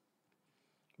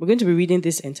 We're going to be reading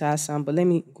this entire psalm, but let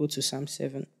me go to Psalm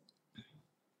 7.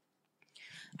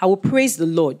 I will praise the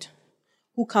Lord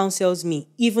who counsels me,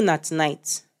 even at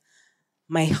night.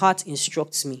 My heart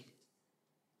instructs me.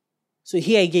 So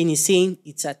here again, he's saying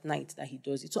it's at night that he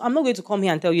does it. So I'm not going to come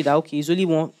here and tell you that, okay, it's only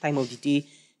one time of the day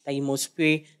that you must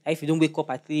pray, that if you don't wake up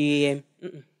at 3 a.m.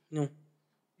 No.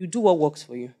 You do what works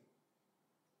for you.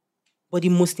 But the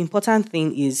most important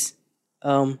thing is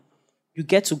you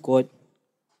get to God.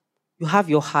 You have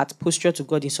your heart posture to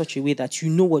God in such a way that you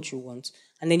know what you want.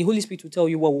 And then the Holy Spirit will tell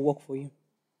you what will work for you.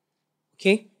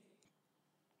 Okay?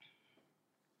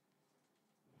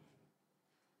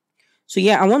 So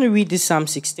I want to read this Psalm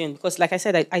 16 because like I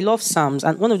said, I love Psalms.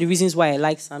 And one of the reasons why I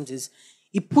like Psalms is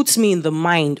it puts me in the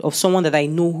mind of someone that I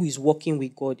know who is walking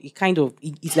with God.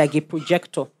 It's like a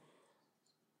projector.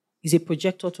 It's a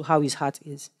projector to how his heart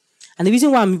is. And the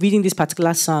reason why I'm reading this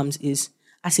particular Psalms is,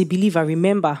 as a believer,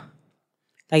 remember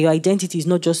that your identity is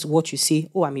not just what you say,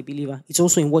 oh, I'm a believer. It's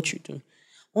also in what you do.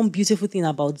 One beautiful thing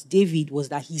about David was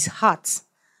that his heart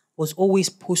was always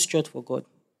postured for God.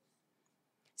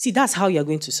 See, that's how you're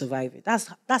going to survive it.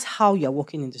 That's how you're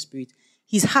walking in the Spirit.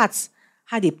 His heart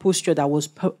had a posture that was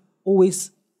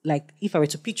always, like, if I were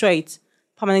to picture it,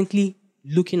 permanently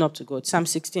looking up to God. Psalm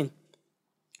 16.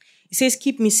 It says,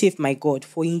 keep me safe, my God,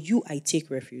 for in you I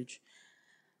take refuge.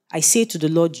 I say to the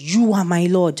Lord, you are my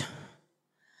Lord.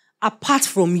 Apart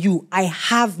from you, I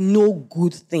have no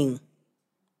good thing.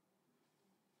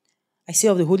 I say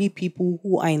of the holy people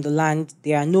who are in the land,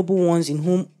 they are noble ones in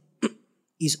whom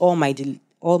is all my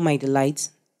delight.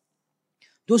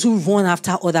 Those who run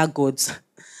after other gods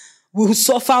will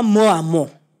suffer more and more.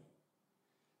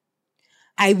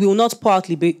 I will not pour out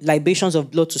libations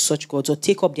of blood to such gods or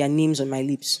take up their names on my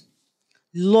lips.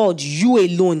 Lord, you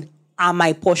alone are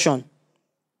my portion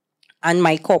and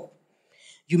my cup.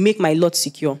 You make my lot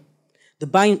secure. The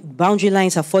boundary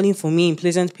lines are falling for me in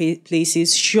pleasant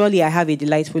places. Surely I have a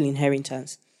delightful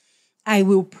inheritance. I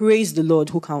will praise the Lord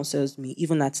who counsels me.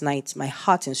 Even at night, my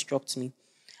heart instructs me.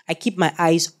 I keep my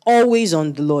eyes always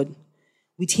on the Lord.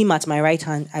 With him at my right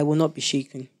hand, I will not be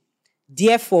shaken.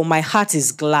 Therefore, my heart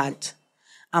is glad,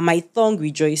 and my tongue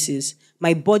rejoices.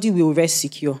 My body will rest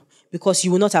secure, because you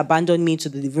will not abandon me to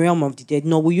the realm of the dead,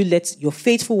 nor will you let your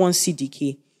faithful ones see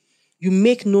decay. You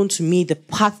make known to me the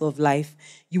path of life.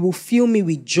 You will fill me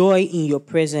with joy in your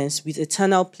presence, with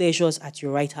eternal pleasures at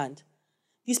your right hand.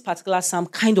 This particular psalm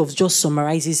kind of just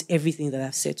summarizes everything that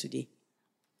I've said today.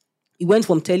 It went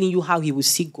from telling you how he will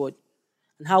seek God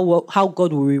and how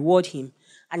God will reward him.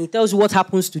 And it tells you what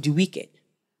happens to the wicked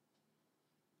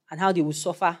and how they will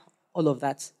suffer all of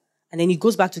that. And then he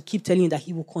goes back to keep telling you that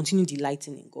he will continue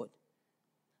delighting in God.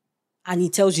 And he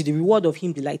tells you the reward of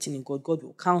him delighting in God. God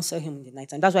will counsel him in the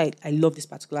night. And that's why I love this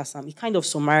particular psalm. It kind of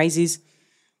summarizes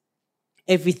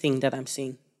everything that I'm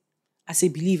saying. As a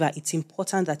believer, it's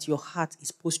important that your heart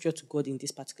is postured to God in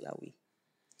this particular way.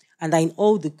 And that in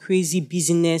all the crazy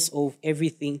busyness of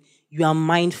everything, you are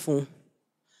mindful.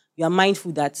 You are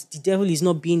mindful that the devil is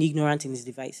not being ignorant in his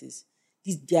devices.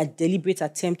 They are deliberate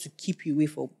attempt to keep you away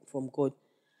from God.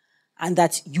 And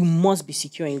that you must be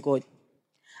secure in God.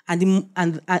 And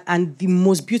the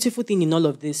most beautiful thing in all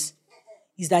of this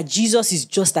is that Jesus is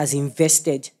just as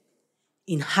invested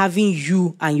in having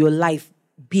you and your life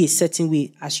be a certain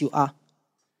way as you are.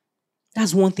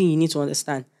 That's one thing you need to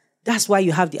understand. That's why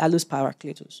you have the Allos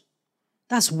Parakletos.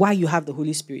 That's why you have the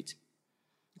Holy Spirit.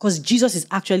 Because Jesus is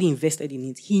actually invested in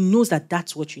it. He knows that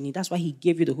that's what you need. That's why he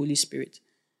gave you the Holy Spirit.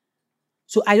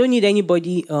 So I don't need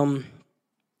anybody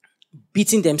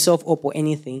beating themselves up or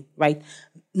anything, right?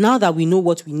 Now that we know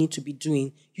what we need to be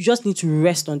doing, you just need to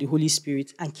rest on the Holy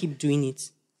Spirit and keep doing it.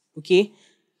 Okay?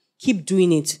 Keep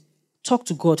doing it. Talk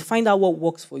to God. Find out what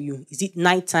works for you. Is it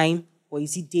nighttime or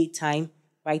is it daytime?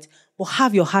 Right? But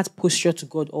have your heart posture to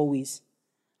God always.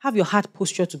 Have your heart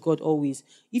posture to God always.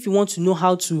 If you want to know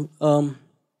how to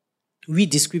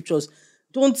read the scriptures,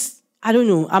 I don't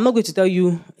know. I'm not going to tell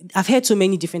you. I've heard so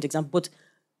many different examples, but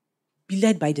be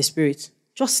led by the Spirit.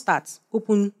 Just start.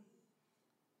 Open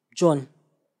John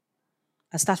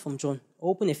and start from John.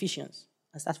 Or open Ephesians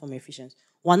and start from Ephesians.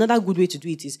 Or another good way to do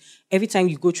it is every time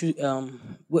you go through,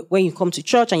 when you come to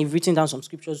church and you've written down some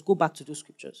scriptures, go back to those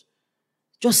scriptures.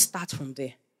 Just start from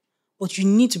there. But you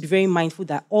need to be very mindful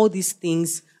that all these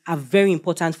things are very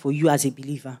important for you as a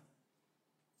believer.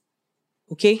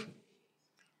 Okay?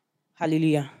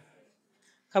 Hallelujah.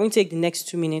 Can we take the next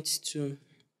 2 minutes to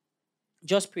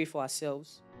just pray for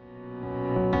ourselves?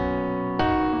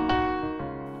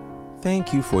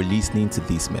 Thank you for listening to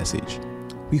this message.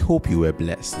 We hope you were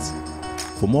blessed.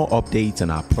 For more updates on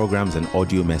our programs and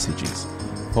audio messages,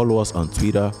 follow us on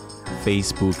Twitter,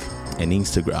 Facebook, and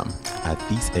Instagram at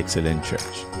This Excellent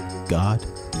Church. God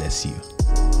bless you.